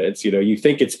 45 minutes. You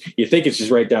think it's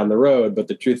just right down the road, but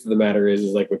the truth of the matter is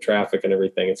like with traffic and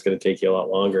everything, it's going to take you a lot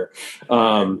longer.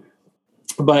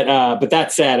 But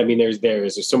that said, I mean,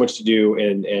 there's so much to do,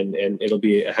 and it'll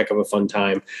be a heck of a fun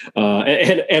time.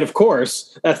 And of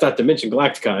course, that's not to mention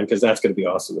Galacticon, because that's going to be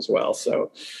awesome as well.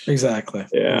 So exactly.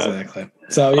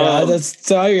 So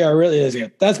it really is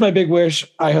good. That's my big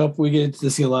wish. I hope we get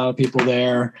to see a lot of people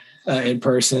there in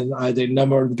person. The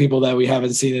number of the people that we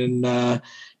haven't seen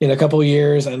in a couple of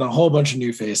years, and a whole bunch of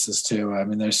new faces too. I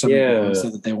mean, there's so many people who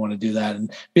said that they want to do that, and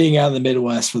being out in the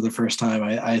Midwest for the first time,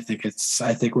 I think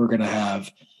we're going to have,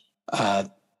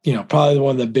 probably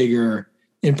one of the bigger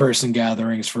in-person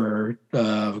gatherings for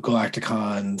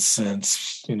Galacticon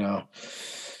since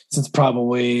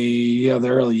probably the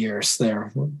early years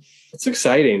there. It's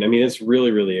exciting. I mean, it's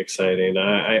really, really exciting.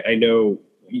 I know,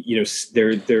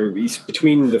 they're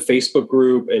between the Facebook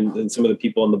group and some of the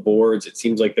people on the boards, it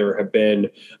seems like there have been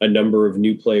a number of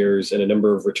new players and a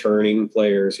number of returning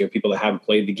players, people that haven't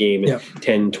played the game in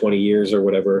 10, 20 years or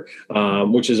whatever,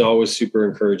 which is always super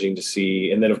encouraging to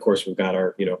see. And then, of course, we've got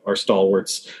our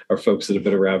stalwarts, our folks that have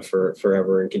been around for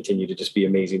forever and continue to just be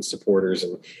amazing supporters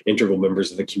and integral members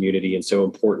of the community, and so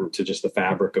important to just the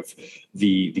fabric of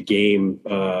the game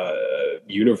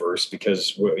universe,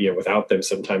 because without them,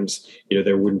 sometimes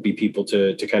there wouldn't be people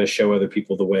to kind of show other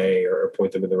people the way or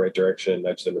point them in the right direction,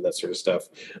 nudge them and that sort of stuff,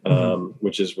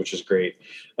 which is great.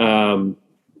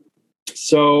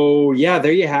 So yeah,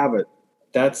 there you have it.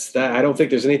 That's that. I don't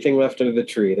think there's anything left under the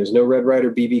tree. There's no Red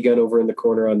Ryder BB gun over in the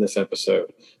corner on this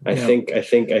episode. I think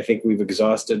we've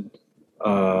exhausted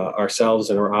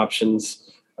ourselves and our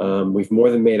options. We've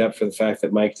more than made up for the fact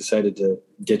that Mike decided to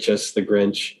ditch us, the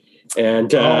Grinch.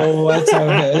 And that's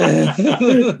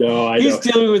okay. No, he's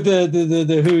dealing with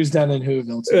the Who's down in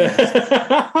Whoville too.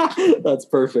 That's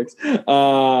perfect.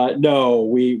 No,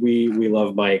 we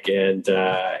love Mike, and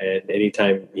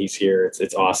anytime he's here,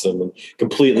 it's awesome, and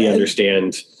completely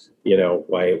understand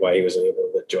why he wasn't able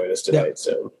to join us tonight. Yep.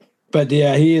 So. But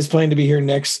yeah, he is planning to be here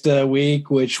next week,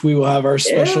 which we will have our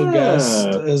special guest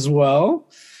as well.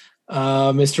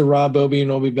 Mr. Rob Bobien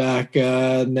will be back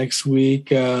next week,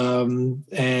 and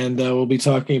we'll be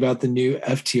talking about the new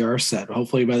FTR set.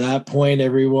 Hopefully by that point,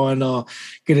 everyone will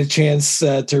get a chance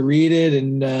to read it,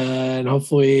 and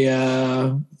hopefully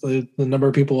the number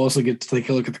of people also get to take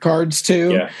a look at the cards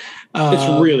too. Yeah,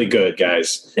 it's really good,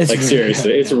 guys. Like really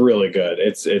seriously, it's really good.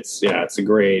 It's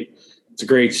a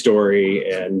great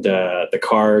story, and the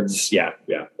cards,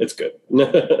 it's good.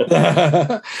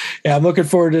 I'm looking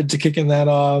forward to kicking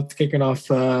off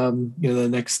the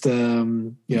next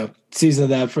season of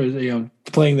that, for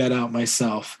playing that out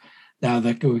myself. Now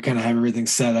that we kind of have everything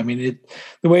set, I mean,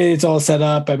 the way it's all set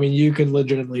up, I mean, you could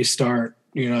legitimately start,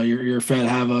 your Fed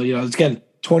have it's again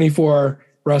 24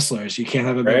 wrestlers. You can't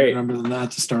have a better number than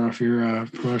that to start off your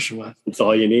promotion with. That's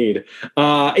all you need.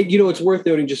 It's worth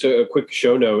noting, just a quick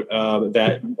show note,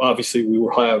 that obviously we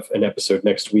will have an episode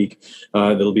next week.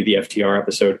 That'll be the FTR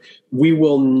episode. We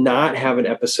will not have an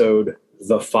episode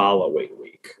the following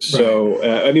week. So,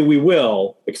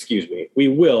 we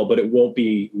will, but it won't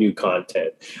be new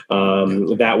content.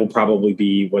 That will probably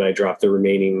be when I drop the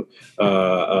remaining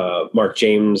Mark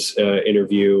James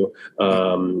interview,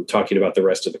 talking about the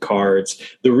rest of the cards.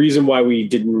 The reason why we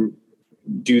didn't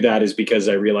do that is because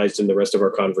I realized in the rest of our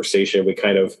conversation, we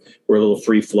kind of were a little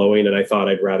free flowing, and I thought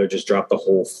I'd rather just drop the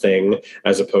whole thing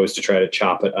as opposed to try to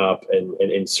chop it up and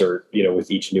insert, with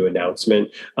each new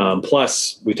announcement.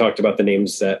 Plus we talked about the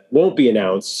names that won't be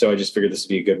announced. So I just figured this would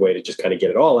be a good way to just kind of get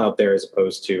it all out there as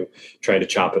opposed to trying to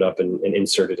chop it up and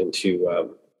insert it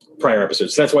into, prior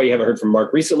episodes. So that's why you haven't heard from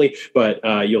Mark recently, but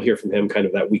you'll hear from him kind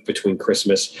of that week between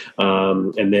Christmas.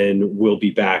 And then we'll be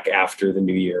back after the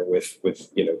new year with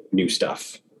new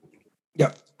stuff.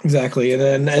 Yep, exactly. And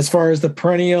then as far as the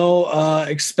perennial,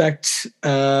 expect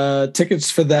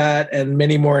tickets for that and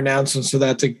many more announcements for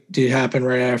that to happen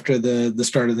right after the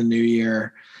start of the new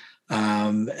year.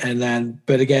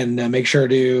 But again, make sure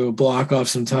to block off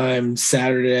some time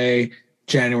Saturday,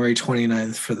 January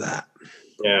 29th for that.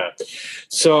 Yeah.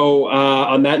 So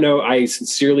on that note, I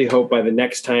sincerely hope by the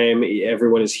next time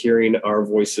everyone is hearing our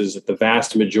voices that the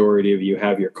vast majority of you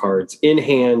have your cards in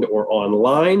hand or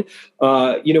online.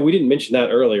 We didn't mention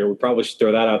that earlier. We probably should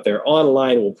throw that out there.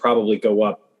 Online will probably go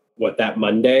up, that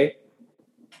Monday?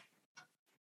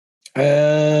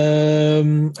 I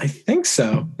think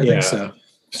so. I think so.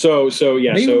 So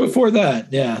yeah. Maybe before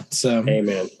that. Yeah. So hey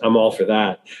man, I'm all for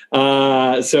that.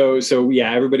 So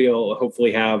yeah, everybody will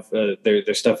hopefully have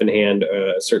their stuff in hand.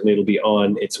 Certainly it'll be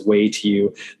on its way to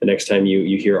you the next time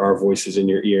you hear our voices in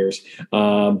your ears.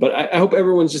 But I hope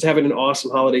everyone's just having an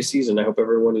awesome holiday season. I hope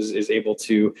everyone is able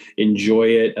to enjoy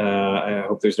it. I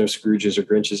hope there's no Scrooges or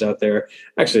Grinches out there.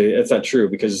 Actually, that's not true,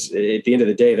 because at the end of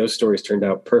the day, those stories turned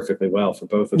out perfectly well for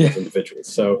both of those individuals.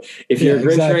 So if you're a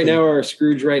Grinch right now or a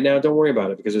Scrooge right now, don't worry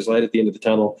about it, because there's light at the end of the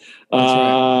tunnel.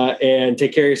 Right. And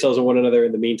take care of yourselves and one another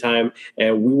in the meantime.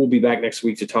 And we will be back next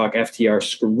week to talk FTR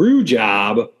Screw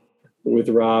Job with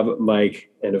Rob,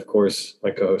 Mike, and of course my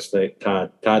co-host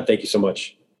Todd. Todd, thank you so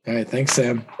much. All right, thanks,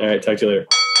 Sam. All right, talk to you later.